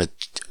version of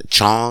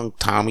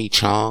Tommy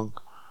Chong.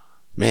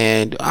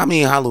 Man, I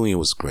mean, Halloween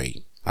was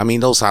great. I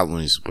mean, those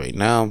Halloweens were great.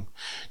 Now,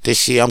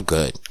 this year, I'm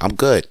good. I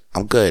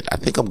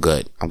think I'm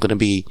good. I'm gonna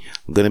be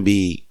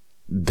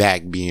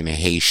back being a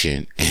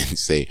Haitian and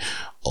say,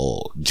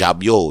 oh,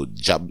 job.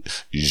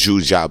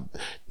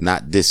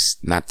 Not this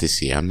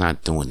year. I'm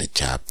not doing the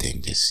job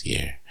thing this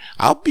year.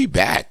 I'll be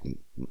back.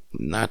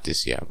 Not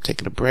this year. I'm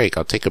taking a break.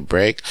 I'll take a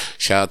break.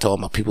 Shout out to all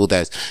my people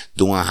that's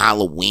doing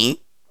Halloween.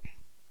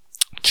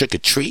 Trick or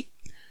treat.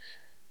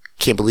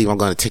 Can't believe I'm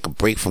going to take a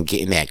break from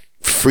getting that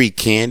free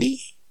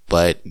candy.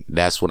 But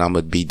that's what I'm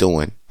going to be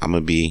doing.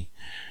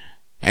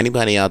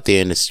 Anybody out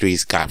there in the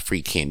streets got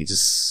free candy,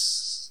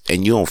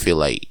 and you don't feel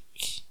like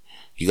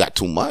you got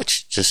too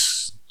much,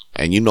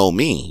 and you know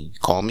me,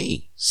 call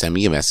me, send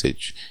me a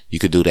message. You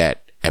could do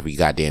that every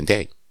goddamn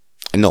day.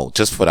 No,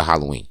 just for the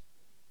Halloween.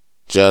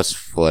 Just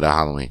for the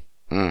Halloween.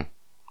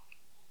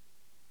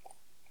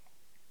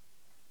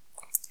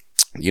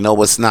 You know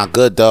what's not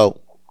good though?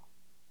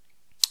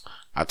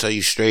 I'll tell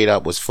you straight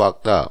up what's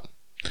fucked up.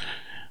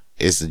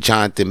 It's the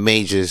Jonathon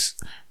Majors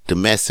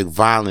domestic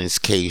violence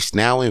case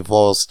now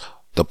involves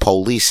the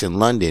police in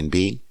London,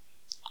 B.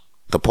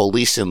 The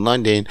police in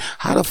London,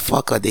 how the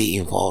fuck are they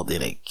involved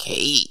in a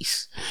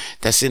case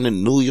that's in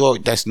New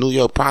York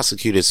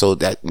prosecutors? So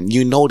that,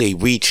 you know, they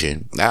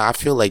reaching. I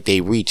feel like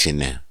they reaching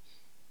now.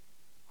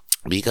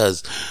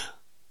 Because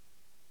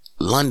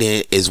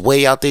London is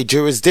way out their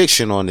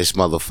jurisdiction on this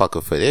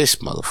motherfucker for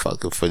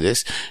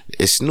this.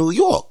 It's New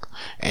York.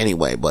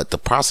 Anyway, but the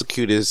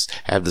prosecutors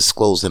have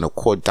disclosed in the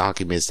court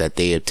documents that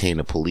they obtained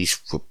a police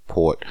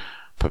report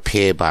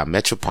prepared by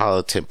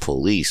Metropolitan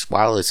Police.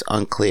 While it's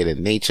unclear the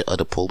nature of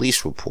the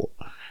police report,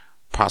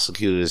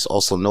 prosecutors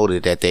also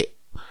noted that they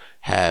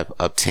have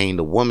obtained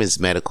the woman's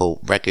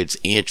medical records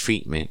and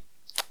treatment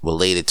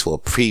related to a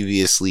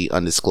previously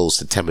undisclosed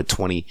September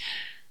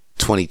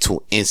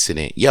 2022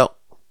 incident. Yo,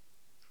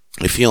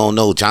 if you don't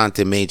know,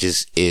 Jonathon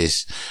Majors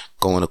is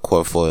going to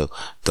court for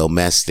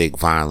domestic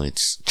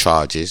violence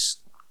charges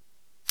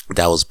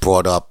that was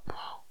brought up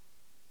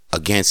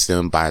against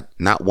him by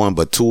not one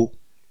but two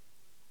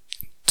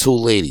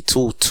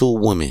two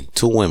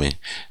women.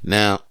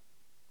 Now,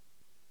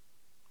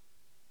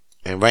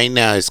 and right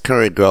now his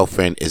current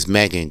girlfriend is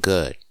Megan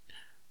Good.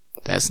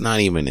 That's not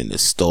even in the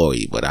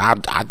story, but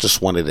I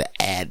just wanted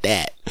to add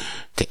that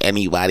to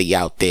anybody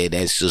out there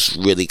that's just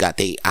really got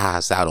their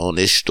eyes out on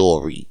this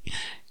story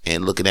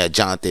and looking at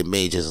Jonathan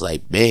Majors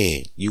like,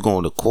 man, you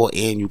going to court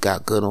and you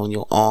got Good on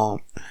your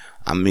arm.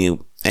 I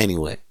mean,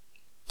 anyway.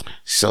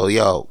 So,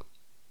 yo,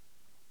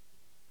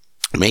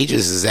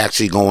 Majors is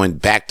actually going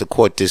back to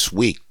court this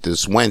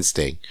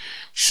Wednesday.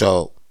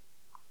 So,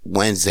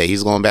 Wednesday,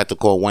 he's going back to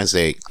court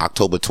Wednesday,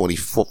 October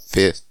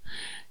 25th.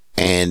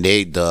 And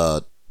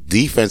the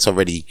defense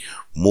already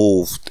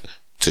moved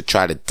to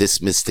try to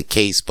dismiss the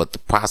case, but the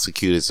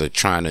prosecutors are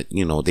trying to,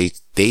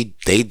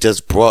 they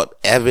just brought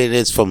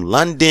evidence from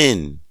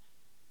London,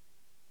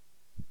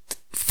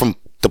 from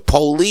the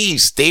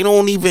police. They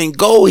don't even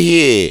go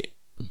here.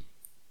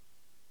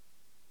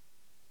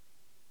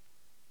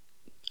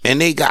 And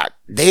they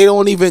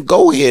don't even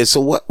go here.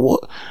 So what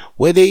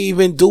are they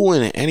even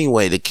doing it?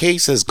 Anyway, the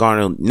case has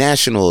garnered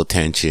national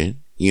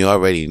attention. You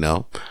already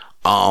know.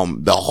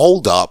 The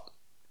holdup,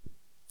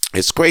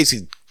 it's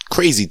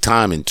crazy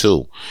timing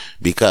too,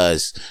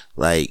 because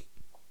like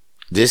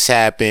this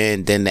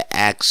happened, then the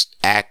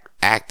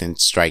acting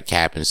strike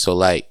happened. So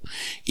like,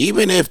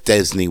 even if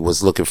Disney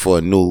was looking for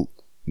a new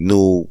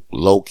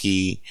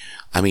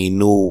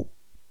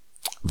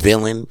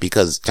villain,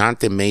 because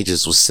Jonathan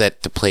Majors was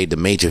set to play the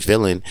major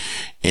villain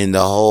in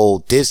the whole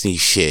Disney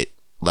shit.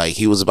 Like,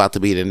 he was about to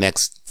be the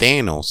next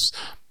Thanos.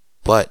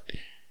 But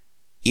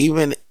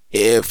even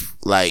if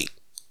like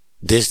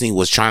Disney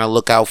was trying to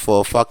look out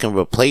for a fucking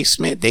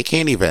replacement, they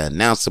can't even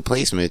announce the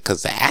replacement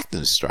because the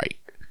acting strike.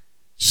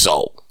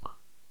 So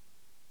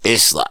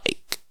it's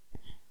like,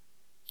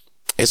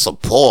 it's a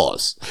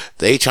pause.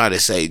 They trying to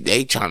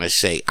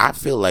say, I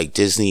feel like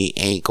Disney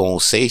ain't gonna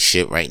say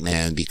shit right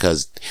now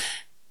because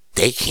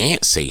they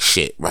can't say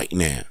shit right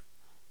now.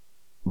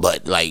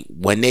 But like,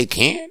 when they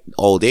can,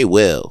 they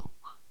will.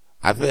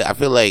 I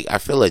feel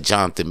like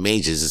Jonathan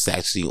Majors is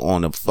actually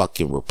on a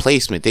fucking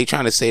replacement. They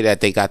trying to say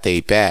that they got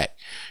their back,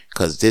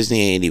 cause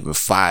Disney ain't even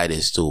fired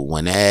this dude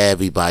when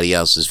everybody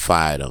else has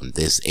fired him.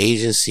 This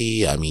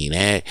agency, I mean,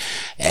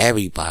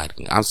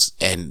 everybody.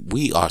 And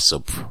we are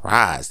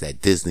surprised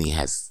that Disney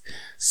has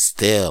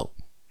still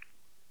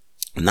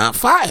not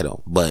fired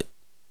him. But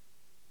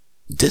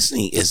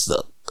Disney is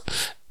the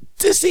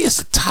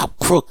top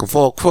crook of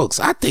all crooks.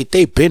 I think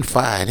they've been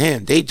firing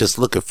him. They just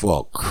looking for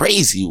a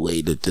crazy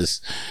way to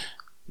just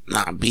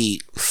not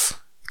be,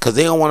 cause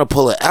they don't want to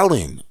pull an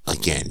Ellen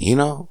again,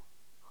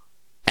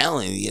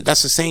 Ellen,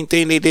 that's the same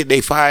thing they did. They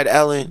fired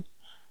Ellen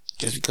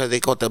just because they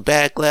got the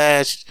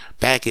backlash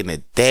back in the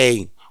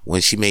day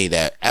when she made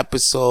that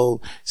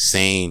episode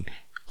saying,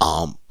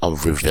 of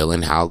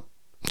revealing how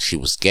she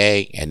was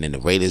gay, and then the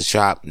ratings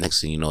dropped.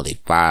 Next thing you know, they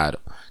fired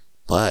her.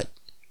 But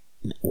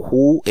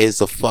who is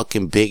the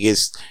fucking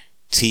biggest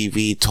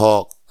TV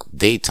talk,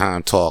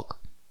 daytime talk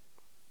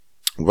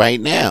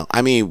right now?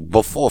 I mean,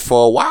 before,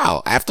 for a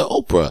while, after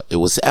Oprah, it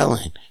was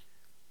Ellen.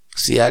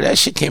 See how that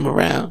shit came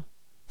around?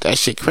 That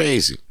shit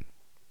crazy.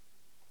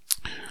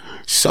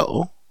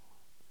 So,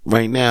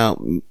 right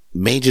now,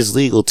 Major's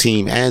legal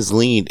team has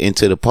leaned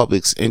into the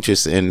public's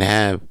interest and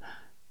have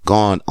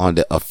gone on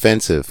the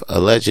offensive,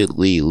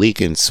 allegedly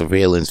leaking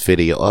surveillance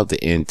video of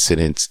the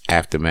incident's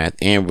aftermath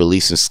and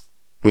releasing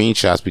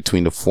screenshots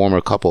between the former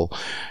couple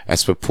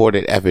as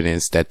purported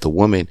evidence that the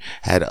woman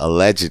had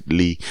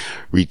allegedly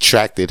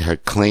retracted her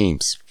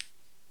claims.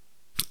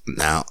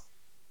 Now,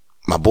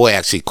 my boy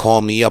actually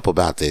called me up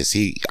about this.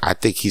 I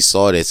think he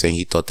saw this and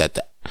he thought that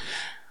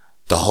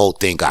the whole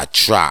thing got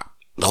dropped.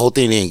 The whole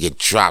thing didn't get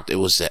dropped.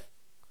 It's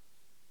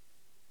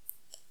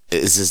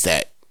just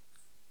that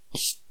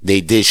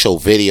they did show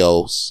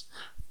videos,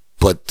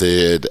 but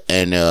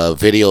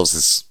videos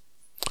is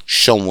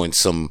showing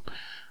some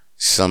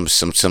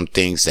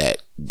things that,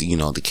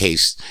 the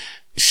case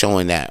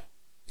showing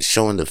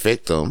the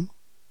victim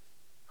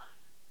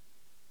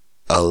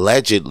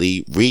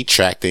allegedly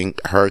retracting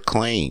her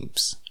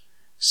claims.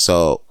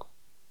 So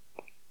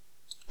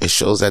it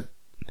shows that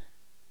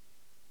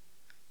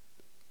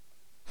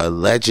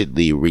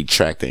allegedly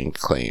retracting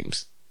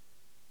claims.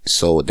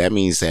 So that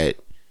means that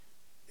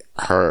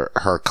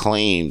her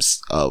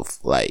claims of,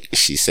 like,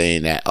 she's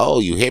saying that,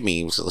 oh, you hit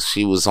me. So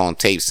she was on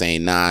tape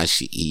saying, nah,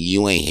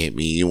 you ain't hit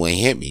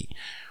me.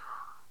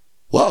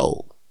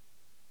 Whoa,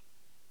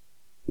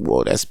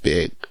 that's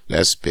big.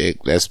 That's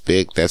big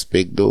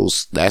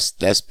news.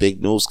 That's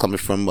big news coming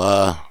from,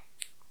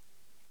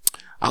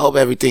 I hope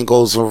everything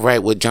goes all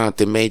right with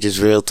Jonathan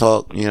Majors, real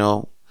talk,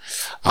 you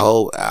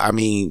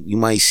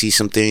might see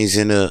some things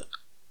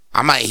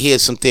I might hear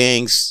some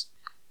things.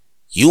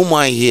 You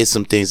might hear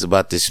some things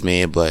about this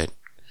man, but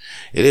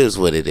it is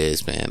what it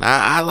is, man.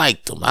 I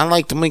liked him. I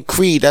liked him in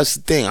Creed. That's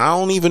the thing. I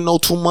don't even know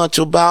too much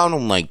about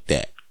him like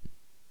that.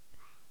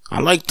 I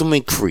liked him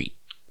in Creed.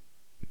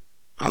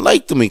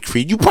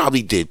 You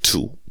probably did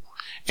too.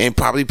 And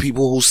probably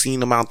people who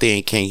seen him out there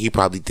in King, he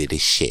probably did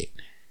his shit.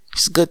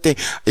 It's a good thing.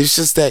 It's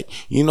just that,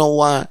 you know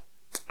what?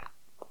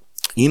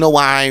 You know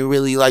why I ain't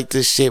really like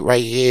this shit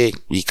right here?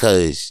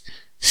 Because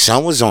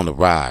Son was on the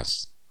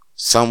rise.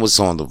 Son was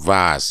on the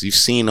rise. You've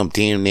seen him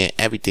damn near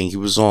everything. He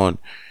was on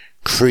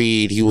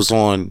Creed. He was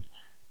on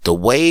the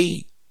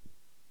way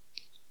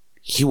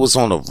he was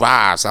on the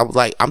rise.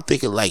 I'm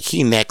thinking like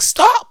he next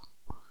up.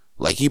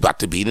 Like he about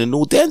to be the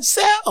new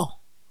Denzel.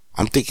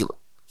 I'm thinking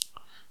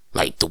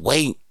like the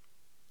way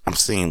I'm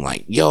saying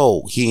like,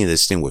 yo, he in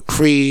this thing with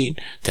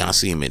Creed. Then I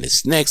see him in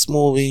this next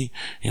movie.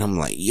 And I'm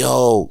like,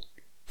 yo,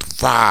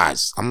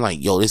 rise. I'm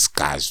like, yo, this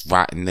guy's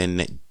right. And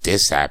then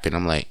this happened.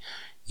 I'm like,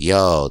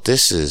 yo,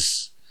 this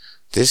is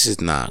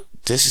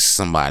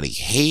somebody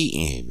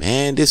hating,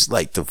 man. This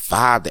like the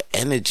vibe, the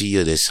energy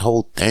of this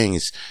whole thing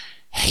is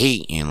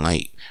hating.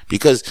 Like,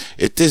 because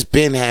if this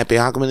been happening,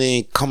 how come it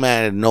didn't come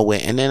out of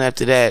nowhere? And then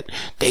after that,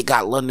 they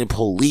got London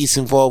police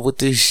involved with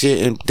this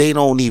shit, and they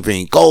don't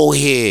even go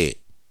here.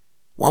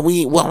 Why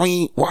we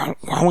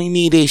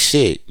need this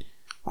shit?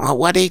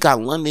 Why they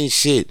got London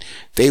shit?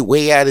 They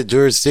way out of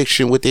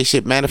jurisdiction with this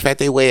shit. Matter of fact,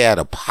 they way out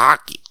of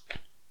pocket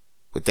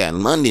with that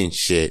London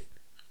shit.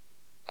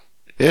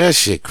 That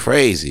shit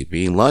crazy,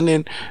 be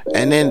London,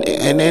 and then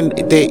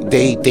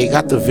they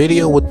got the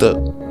video with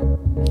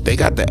they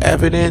got the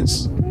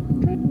evidence.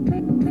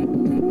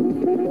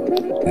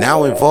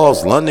 Now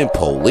involves London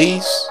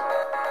police.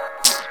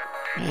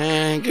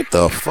 Man, get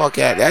the fuck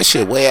out. That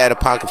shit way out of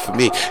pocket for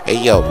me.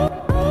 Hey yo,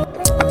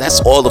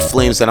 that's all the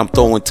flames that I'm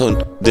throwing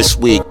to this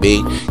week,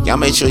 B. Y'all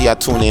make sure y'all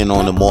tune in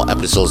on the more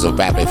episodes of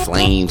Rapid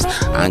Flames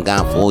I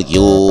got for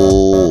you.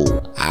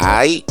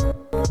 Alright?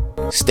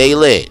 Stay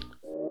lit.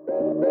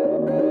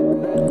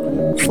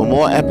 For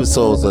more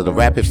episodes of the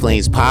Rapid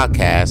Flames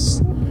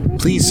podcast,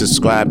 please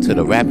subscribe to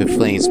the Rapid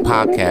Flames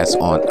podcast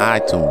on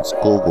iTunes,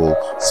 Google,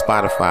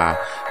 Spotify,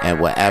 and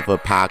wherever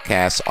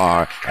podcasts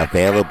are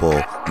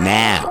available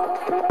now.